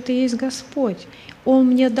тому, что это есть Господь. Он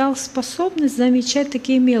мне дал способность замечать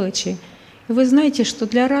такие мелочи. И вы знаете, что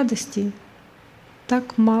для радости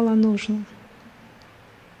так мало нужно.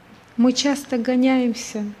 Мы часто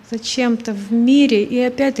гоняемся за чем-то в мире, и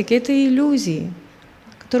опять-таки это иллюзии,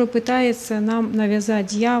 которые пытается нам навязать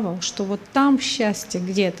дьявол, что вот там счастье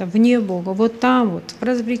где-то, вне Бога, вот там вот, в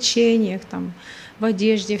развлечениях, там, в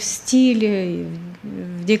одежде, в стиле,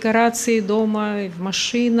 в декорации дома, в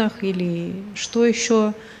машинах, или что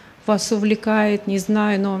еще вас увлекает, не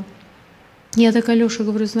знаю, но я так Алёше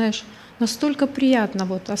говорю, знаешь, настолько приятно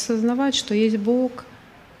вот осознавать, что есть Бог,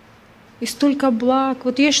 и столько благ,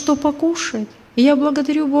 вот есть что покушать. И я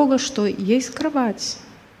благодарю Бога, что есть кровать,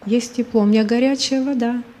 есть тепло, у меня горячая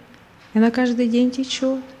вода, и она каждый день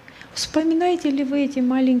течет. Вспоминаете ли вы эти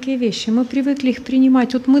маленькие вещи? Мы привыкли их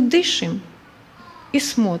принимать. Вот мы дышим и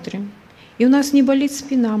смотрим, и у нас не болит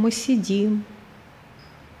спина, мы сидим.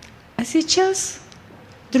 А сейчас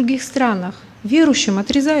в других странах верующим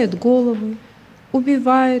отрезают головы,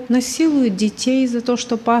 убивают, насилуют детей за то,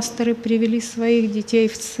 что пасторы привели своих детей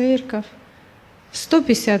в церковь.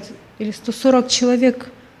 150 или 140 человек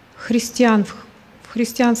христиан в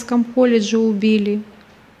христианском колледже убили,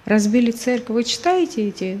 разбили церковь. Вы читаете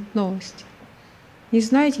эти новости? Не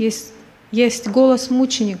знаете, есть «Голос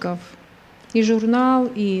мучеников», и журнал,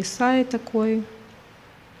 и сайт такой.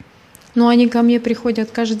 Но они ко мне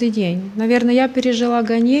приходят каждый день. Наверное, я пережила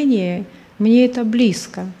гонение, мне это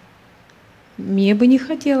близко. Мне бы не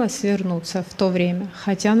хотелось вернуться в то время,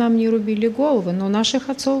 хотя нам не рубили головы, но наших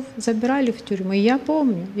отцов забирали в тюрьму. И я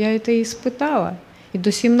помню, я это испытала. И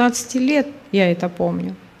до 17 лет я это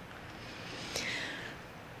помню.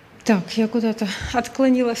 Так, я куда-то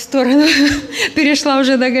отклонилась в сторону, перешла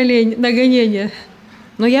уже на гонение.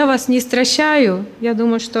 Но я вас не стращаю. Я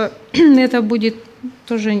думаю, что это будет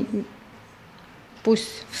тоже, пусть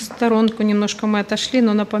в сторонку немножко мы отошли,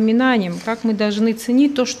 но напоминанием, как мы должны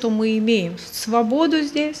ценить то, что мы имеем. Свободу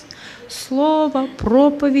здесь, слово,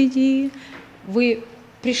 проповеди. Вы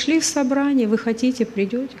пришли в собрание, вы хотите,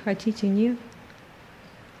 придете, хотите, нет.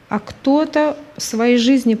 А кто-то в своей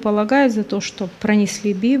жизни полагает за то, что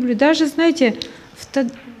пронесли Библию. Даже, знаете,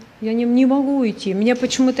 я не могу уйти. Меня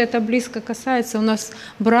почему-то это близко касается. У нас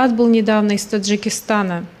брат был недавно из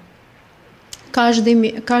Таджикистана.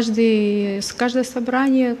 Каждое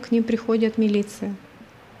собрание к ним приходит милиция.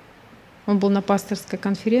 Он был на пасторской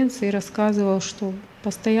конференции и рассказывал, что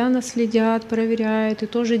постоянно следят, проверяют, и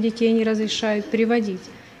тоже детей не разрешают приводить.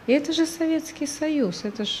 И это же Советский Союз,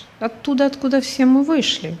 это же оттуда, откуда все мы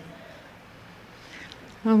вышли.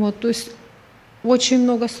 Вот, то есть очень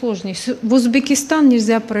много сложностей. В Узбекистан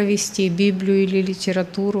нельзя провести Библию или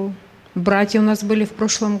литературу. Братья у нас были в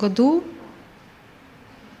прошлом году,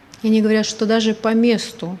 и они говорят, что даже по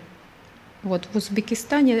месту, вот в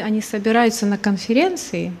Узбекистане они собираются на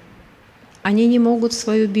конференции, они не могут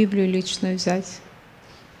свою Библию лично взять.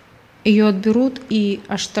 ее отберут и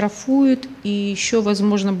оштрафуют, и еще,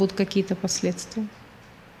 возможно, будут какие-то последствия.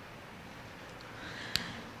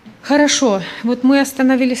 Хорошо, вот мы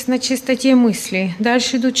остановились на чистоте мыслей.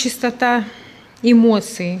 Дальше идут чистота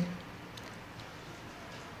эмоций.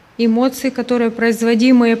 Эмоции, которые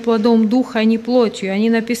производимые плодом Духа, а не плотью.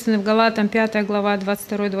 Они написаны в Галатам 5 глава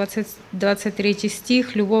 22-23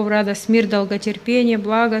 стих. Любовь, радость, мир, долготерпение,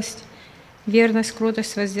 благость, верность,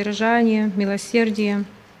 кротость, воздержание, милосердие.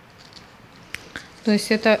 То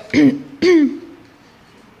есть это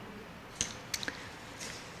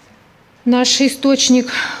наш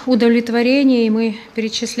источник удовлетворения, и мы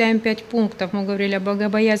перечисляем 5 пунктов. Мы говорили о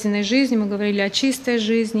богобоязненной жизни, мы говорили о чистой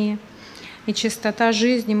жизни. И чистота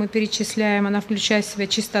жизни мы перечисляем, она включает в себя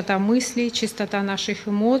чистота мыслей, чистота наших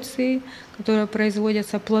эмоций, которые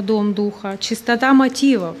производятся плодом Духа, чистота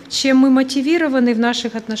мотивов, чем мы мотивированы в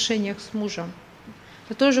наших отношениях с мужем.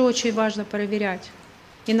 Это тоже очень важно проверять.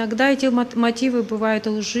 Иногда эти мотивы бывают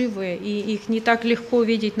лживые, и их не так легко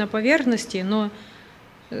увидеть на поверхности, но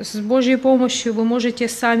с Божьей помощью вы можете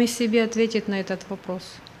сами себе ответить на этот вопрос.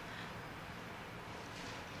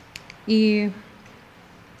 И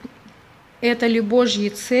это ли Божьи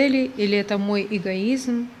цели, или это мой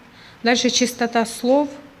эгоизм? Дальше чистота слов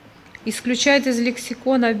исключает из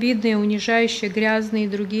лексикона обидные, унижающие, грязные и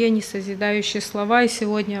другие несозидающие слова. И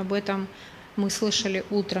сегодня об этом мы слышали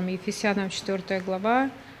утром. Ефесянам 4 глава,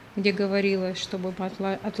 где говорилось, чтобы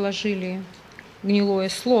мы отложили гнилое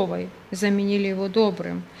слово и заменили его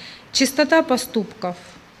добрым. Чистота поступков,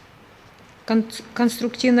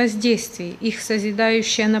 конструктивность действий, их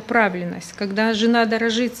созидающая направленность. Когда жена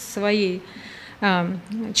дорожит своей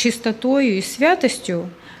чистотою и святостью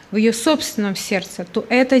в ее собственном сердце, то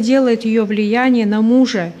это делает ее влияние на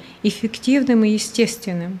мужа эффективным и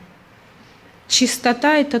естественным.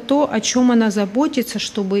 Чистота – это то, о чем она заботится,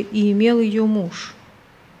 чтобы и имел ее муж.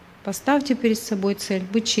 Поставьте перед собой цель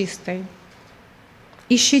 – быть чистой.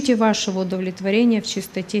 Ищите вашего удовлетворения в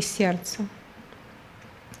чистоте сердца.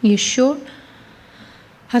 Еще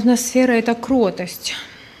одна сфера – это кротость.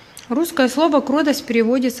 Русское слово «кротость»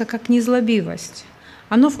 переводится как «незлобивость».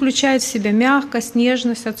 Оно включает в себя мягкость,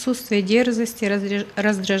 нежность, отсутствие дерзости,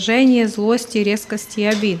 раздражение, злости, резкости и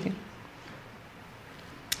обиды.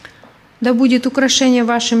 Да будет украшение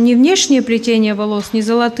вашим не внешнее плетение волос, не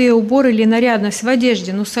золотые уборы или нарядность в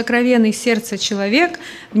одежде, но сокровенный сердце человек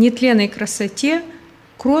в нетленной красоте,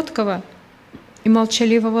 кроткого и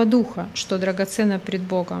молчаливого духа, что драгоценно пред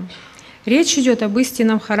Богом. Речь идет об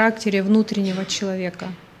истинном характере внутреннего человека.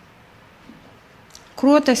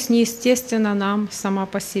 Кротость неестественна нам сама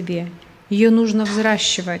по себе. Ее нужно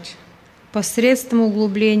взращивать посредством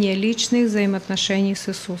углубления личных взаимоотношений с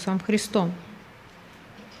Иисусом Христом.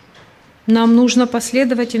 Нам нужно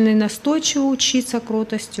последовательно и настойчиво учиться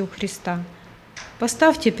кротости у Христа.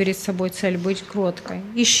 Поставьте перед собой цель быть кроткой.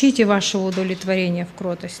 Ищите вашего удовлетворения в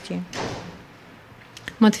кротости.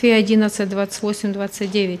 Матфея 11, 28,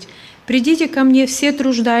 29. «Придите ко мне все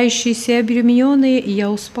труждающиеся и обремененные, и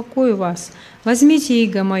я успокою вас. Возьмите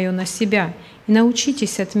иго мое на себя и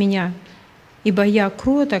научитесь от меня, ибо я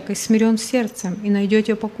кроток и смирен сердцем, и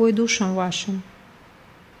найдете покой душам вашим».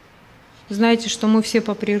 Знаете, что мы все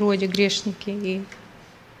по природе грешники, и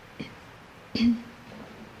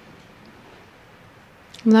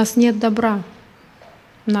у нас нет добра,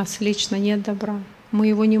 у нас лично нет добра, мы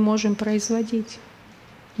его не можем производить,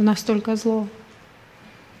 у нас только зло.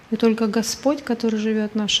 И только Господь, который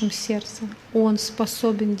живет в нашем сердце, Он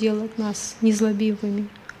способен делать нас незлобивыми,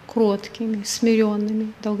 кроткими,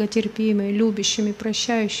 смиренными, долготерпимыми, любящими,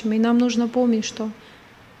 прощающими. И нам нужно помнить, что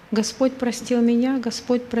Господь простил меня,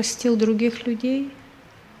 Господь простил других людей,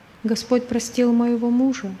 Господь простил моего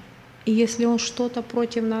мужа. И если Он что-то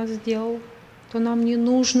против нас сделал, то нам не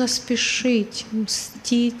нужно спешить,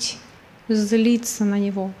 мстить, злиться на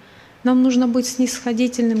Него. Нам нужно быть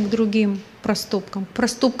снисходительным к другим проступкам, к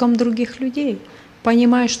проступкам других людей,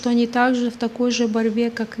 понимая, что они также в такой же борьбе,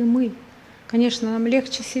 как и мы. Конечно, нам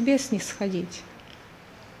легче себе снисходить.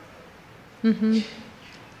 И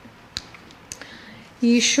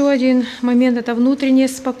еще один момент – это внутреннее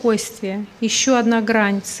спокойствие. Еще одна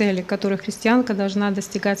грань цели, которую христианка должна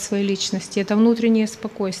достигать в своей личности – это внутреннее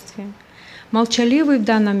спокойствие. Молчаливый в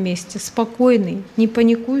данном месте, спокойный, не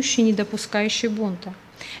паникующий, не допускающий бунта.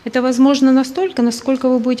 Это возможно настолько, насколько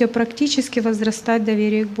вы будете практически возрастать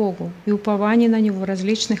доверие к Богу и упование на Него в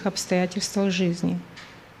различных обстоятельствах жизни.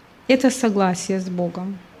 Это согласие с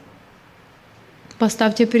Богом.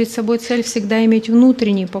 Поставьте перед собой цель всегда иметь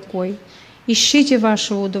внутренний покой. Ищите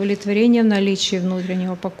вашего удовлетворения в наличии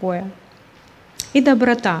внутреннего покоя. И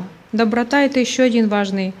доброта. Доброта – это еще один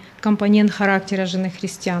важный компонент характера жены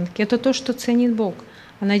христианки. Это то, что ценит Бог.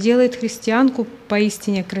 Она делает христианку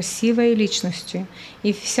поистине красивой личностью.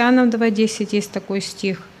 И в Ефесянам 2:10 есть такой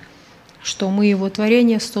стих, что мы Его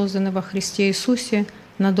творение, созданы во Христе Иисусе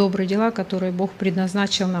на добрые дела, которые Бог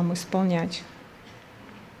предназначил нам исполнять.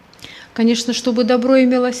 Конечно, чтобы добро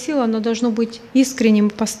имело силу, оно должно быть искренним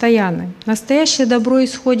и постоянным. Настоящее добро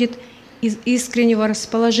исходит из искреннего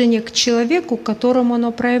расположения к человеку, к которому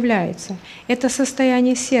оно проявляется. Это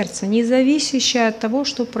состояние сердца, не зависящее от того,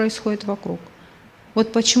 что происходит вокруг.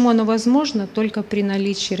 Вот почему оно возможно только при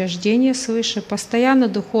наличии рождения свыше, постоянно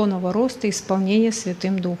духовного роста и исполнения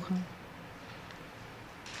Святым Духом.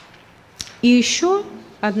 И еще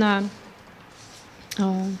одна,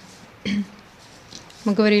 мы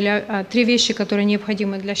говорили о 3 вещи, которые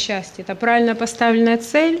необходимы для счастья. Это правильно поставленная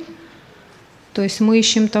цель, то есть мы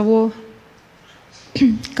ищем того,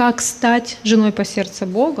 как стать женой по сердцу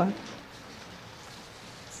Бога.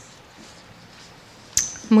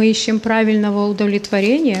 Мы ищем правильного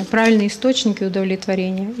удовлетворения, правильные источники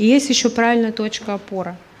удовлетворения. И есть еще правильная точка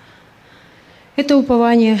опоры. Это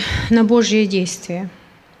упование на Божье действие.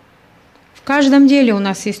 В каждом деле у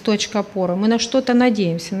нас есть точка опоры. Мы на что-то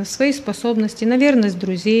надеемся, на свои способности, на верность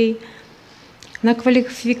друзей, на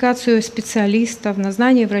квалификацию специалистов, на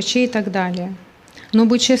знания врачей и так далее. Но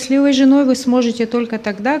быть счастливой женой вы сможете только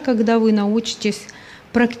тогда, когда вы научитесь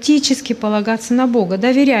практически полагаться на Бога,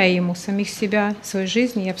 доверяя Ему самих себя, свою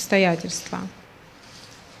жизнь и обстоятельства.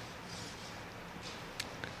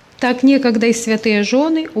 Так некогда и святые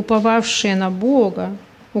жены, уповавшие на Бога,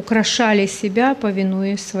 украшали себя,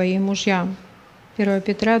 повинуясь своим мужьям. 1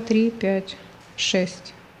 Петра 3, 5,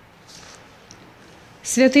 6.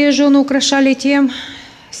 Святые жены украшали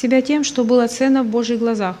себя тем, что было ценно в Божьих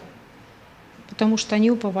глазах, потому что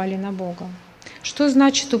они уповали на Бога. Что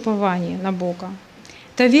значит упование на Бога?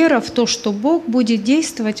 Это вера в то, что Бог будет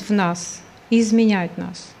действовать в нас и изменять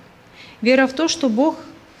нас. Вера в то, что Бог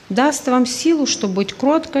даст вам силу, чтобы быть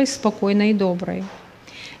кроткой, спокойной и доброй.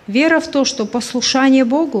 Вера в то, что послушание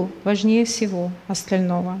Богу важнее всего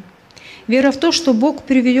остального. Вера в то, что Бог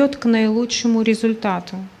приведет к наилучшему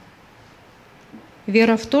результату.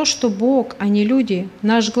 Вера в то, что Бог, а не люди,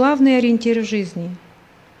 наш главный ориентир в жизни.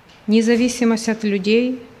 Независимость от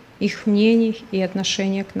людей, их мнений и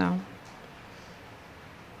отношения к нам.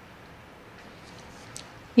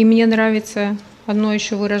 И мне нравится одно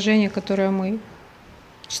еще выражение, которое мы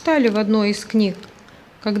читали в одной из книг,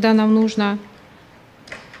 когда нам нужно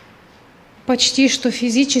почти что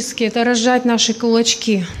физически это разжать наши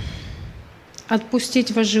кулачки,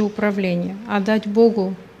 отпустить вожжи управления, отдать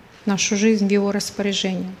Богу нашу жизнь в Его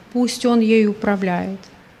распоряжение. Пусть Он ею управляет,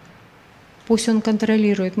 пусть Он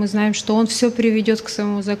контролирует. Мы знаем, что Он все приведет к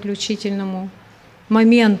своему заключительному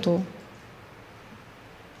моменту,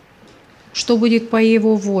 что будет по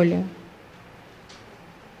Его воле.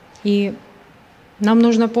 И нам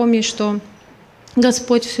нужно помнить, что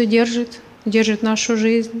Господь все держит нашу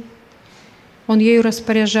жизнь. Он ею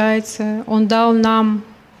распоряжается. Он дал нам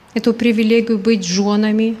эту привилегию быть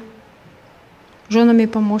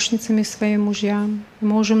женами-помощницами своим мужьям. Мы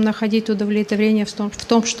можем находить удовлетворение в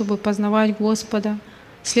том, чтобы познавать Господа,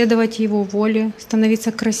 следовать Его воле,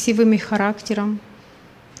 становиться красивыми характером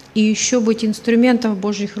и еще быть инструментом в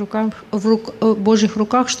Божьих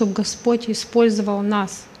руках, чтобы Господь использовал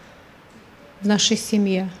нас в нашей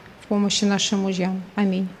семье, в помощи нашим мужьям.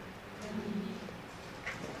 Аминь.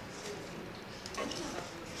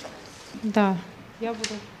 Да, я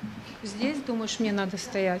буду здесь, думаешь, мне надо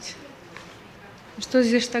стоять? Что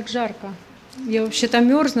здесь так жарко? Я вообще-то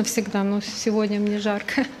мерзну всегда, но сегодня мне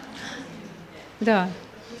жарко. Да.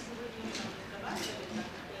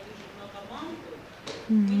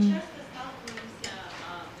 Угу.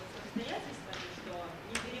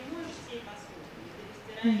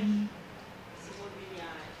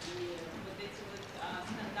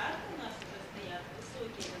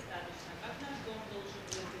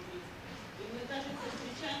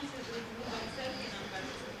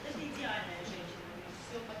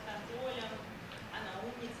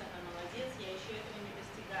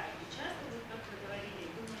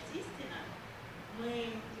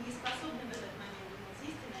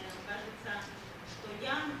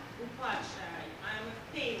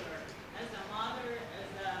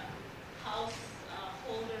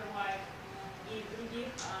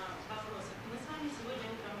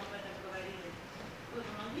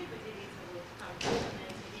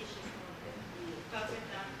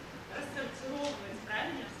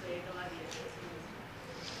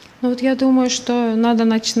 Ну вот я думаю, что надо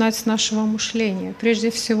начинать с нашего мышления.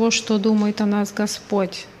 Прежде всего, что думает о нас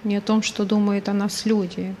Господь, не о том, что думают о нас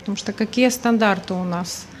люди. Потому что какие стандарты у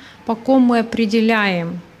нас, по ком мы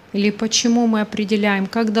определяем или почему мы определяем,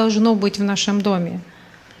 как должно быть в нашем доме.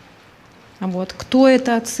 Вот. Кто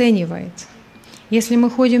это оценивает? Если мы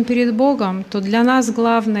ходим перед Богом, то для нас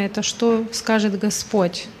главное это, что скажет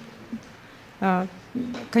Господь.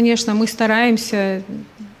 Конечно, мы стараемся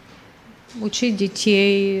учить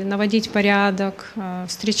детей, наводить порядок,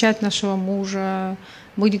 встречать нашего мужа,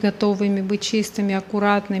 быть готовыми, быть чистыми,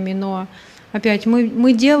 аккуратными, но опять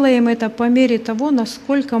мы делаем это по мере того,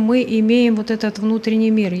 насколько мы имеем вот этот внутренний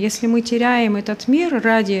мир. Если мы теряем этот мир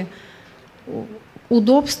ради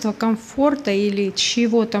удобства, комфорта или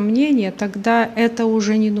чьего-то мнения, тогда это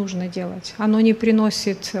уже не нужно делать. Оно не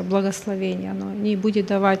приносит благословения, оно не будет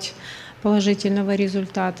давать положительного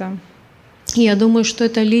результата. И я думаю, что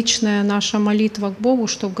это личная наша молитва к Богу,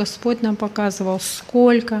 чтобы Господь нам показывал,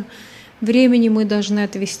 сколько времени мы должны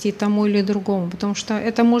отвести тому или другому, потому что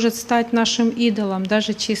это может стать нашим идолом,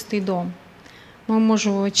 даже чистый дом. Мы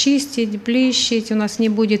можем его чистить, блещить, у нас не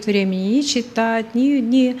будет времени ни читать,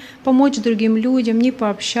 ни помочь другим людям, ни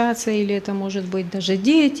пообщаться, или это может быть даже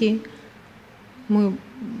дети. Мы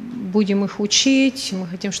будем их учить, мы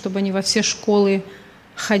хотим, чтобы они во все школы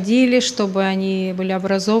ходили, чтобы они были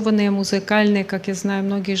образованные, музыкальные, как я знаю,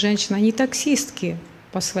 многие женщины, они таксистки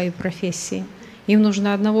по своей профессии. Им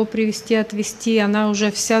нужно одного привезти, отвезти, она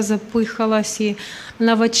уже вся запыхалась, и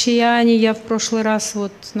она в отчаянии. Я в прошлый раз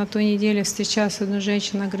вот на той неделе встречалась с одной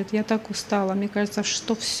женщиной, она говорит, я так устала, мне кажется,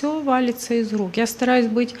 что все валится из рук. Я стараюсь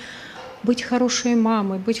быть хорошей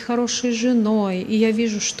мамой, быть хорошей женой, и я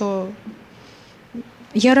вижу, что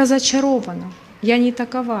я разочарована. Я не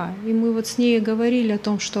такова. И мы вот с ней говорили о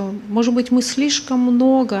том, что, может быть, мы слишком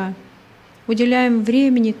много уделяем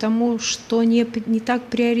времени тому, что не так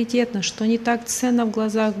приоритетно, что не так ценно в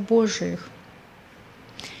глазах Божьих.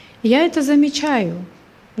 Я это замечаю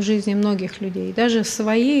в жизни многих людей, даже в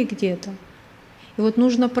своей где-то. И вот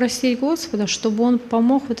нужно просить Господа, чтобы Он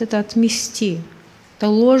помог вот это отмести, это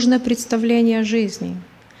ложное представление о жизни.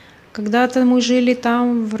 Когда-то мы жили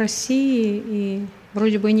там, в России, и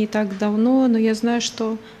вроде бы не так давно, но я знаю,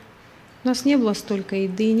 что у нас не было столько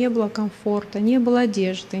еды, не было комфорта, не было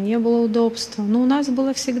одежды, не было удобства. Но у нас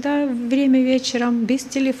было всегда время вечером без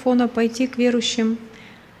телефона пойти к верующим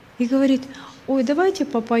и говорить, ой, давайте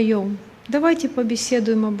попоем, давайте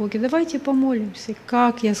побеседуем о Боге, давайте помолимся.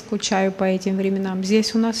 Как я скучаю по этим временам.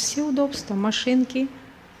 Здесь у нас все удобства, машинки,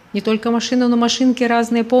 не только машины, но машинки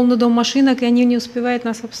разные, полный дом машинок, и они не успевают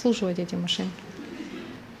нас обслуживать, эти машинки.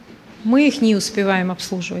 Мы их не успеваем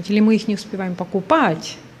обслуживать, или мы их не успеваем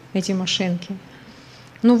покупать, эти машинки.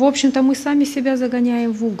 Ну, в общем-то, мы сами себя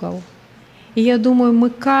загоняем в угол. И я думаю, мы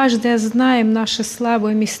каждая знаем наши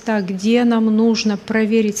слабые места, где нам нужно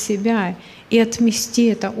проверить себя и отмести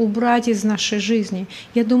это, убрать из нашей жизни.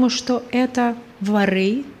 Я думаю, что это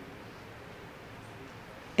воры,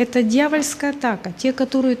 это дьявольская атака,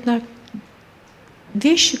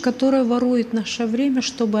 вещи, которые воруют наше время,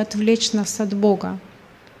 чтобы отвлечь нас от Бога.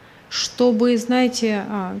 Чтобы, знаете,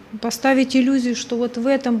 поставить иллюзию, что вот в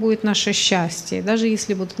этом будет наше счастье, даже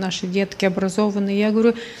если будут наши детки образованные, я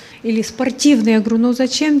говорю, или спортивные, я говорю, ну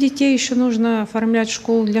зачем детей еще нужно оформлять в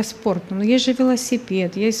школу для спорта? Ну есть же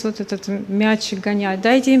велосипед, есть вот этот мячик гонять,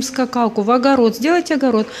 дайте им скакалку, в огород, сделайте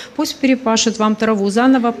огород, пусть перепашет вам траву,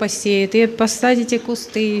 заново посеет, и посадите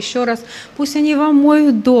кусты еще раз, пусть они вам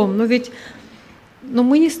моют дом, но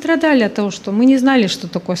мы не страдали от того, что мы не знали, что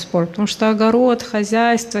такое спорт, потому что огород,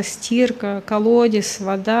 хозяйство, стирка, колодец,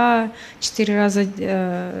 вода, 4 раза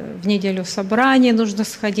в неделю собрание нужно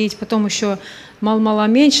сходить, потом еще мало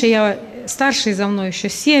меньше, я старший за мной еще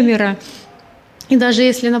 7, и даже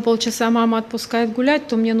если на полчаса мама отпускает гулять,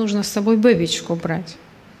 то мне нужно с собой бэбичку брать.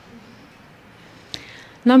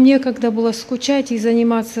 Нам некогда было скучать и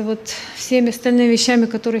заниматься вот всеми остальными вещами,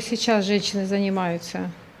 которые сейчас женщины занимаются.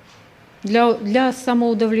 Для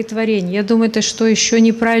самоудовлетворения. Я думаю, это что еще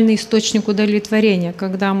неправильный источник удовлетворения,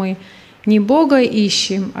 когда мы не Бога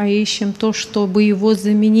ищем, а ищем то, чтобы Его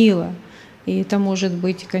заменило. И это может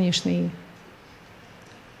быть, конечно, и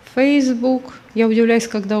Facebook. Я удивляюсь,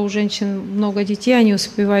 когда у женщин много детей, они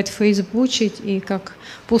успевают фейсбучить и как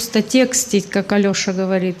пустотекстить, как Алёша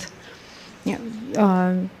говорит,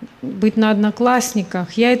 быть на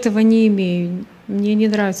одноклассниках. Я этого не имею, мне не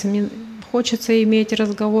нравится. Мне хочется иметь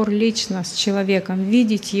разговор лично с человеком,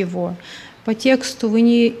 видеть его. По тексту вы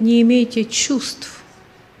не имеете чувств.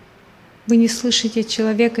 Вы не слышите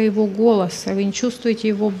человека, его голоса, вы не чувствуете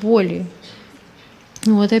его боли.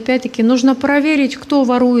 Вот опять-таки нужно проверить, кто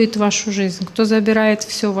ворует вашу жизнь, кто забирает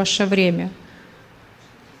все ваше время.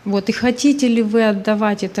 Вот, и хотите ли вы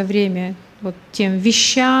отдавать это время вот тем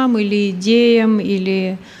вещам или идеям,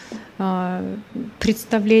 или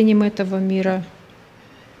представлениям этого мира?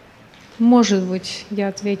 Может быть, я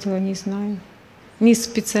ответила, не знаю. Не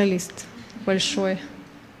специалист большой.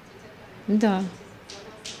 Да.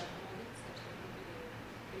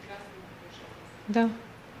 Да,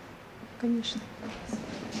 конечно.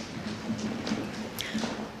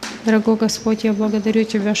 Дорогой Господь, я благодарю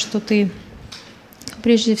Тебя, что Ты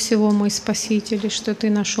прежде всего мой Спаситель, и что Ты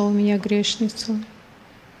нашел меня, грешницу.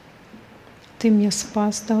 Ты меня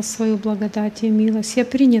спас, дал свою благодать и милость. Я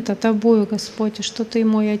принята Тобою, Господь, и что Ты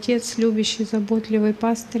мой Отец, любящий, заботливый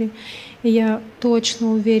пастырь. И я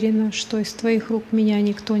точно уверена, что из Твоих рук меня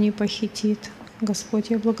никто не похитит.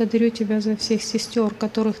 Господь, я благодарю Тебя за всех сестер,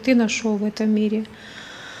 которых Ты нашел в этом мире.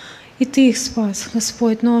 И Ты их спас,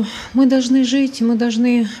 Господь. Но мы должны жить, мы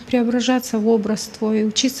должны преображаться в образ Твой,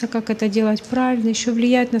 учиться, как это делать правильно, еще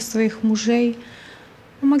влиять на своих мужей.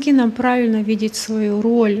 Помоги нам правильно видеть свою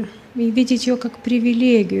роль и видеть ее как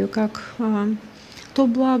привилегию, как то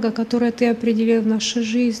благо, которое Ты определил в нашей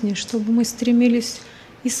жизни, чтобы мы стремились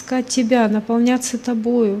искать Тебя, наполняться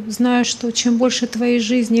Тобою, зная, что чем больше Твоей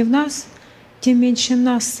жизни в нас, тем меньше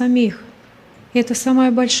нас самих. И это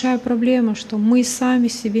самая большая проблема, что мы сами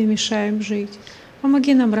себе мешаем жить.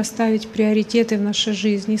 Помоги нам расставить приоритеты в нашей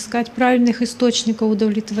жизни, искать правильных источников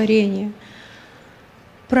удовлетворения,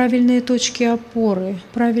 правильные точки опоры,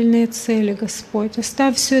 правильные цели, Господь.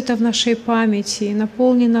 Оставь все это в нашей памяти и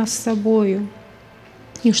наполни нас собою.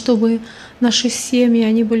 И чтобы наши семьи,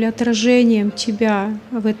 они были отражением Тебя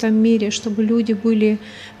в этом мире, чтобы люди были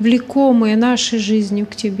влекомые нашей жизнью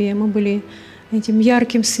к Тебе. Мы были этим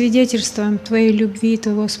ярким свидетельством Твоей любви,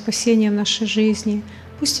 Твоего спасения в нашей жизни.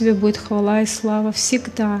 Пусть Тебе будет хвала и слава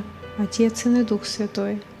всегда, Отец, Сын и Дух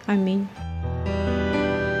Святой. Аминь.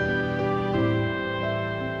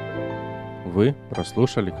 Вы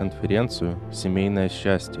прослушали конференцию «Семейное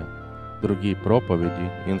счастье». Другие проповеди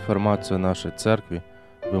и информацию о нашей церкви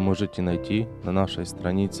вы можете найти на нашей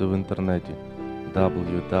странице в интернете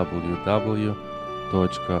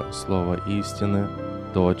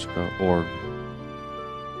www.slovoistины.org.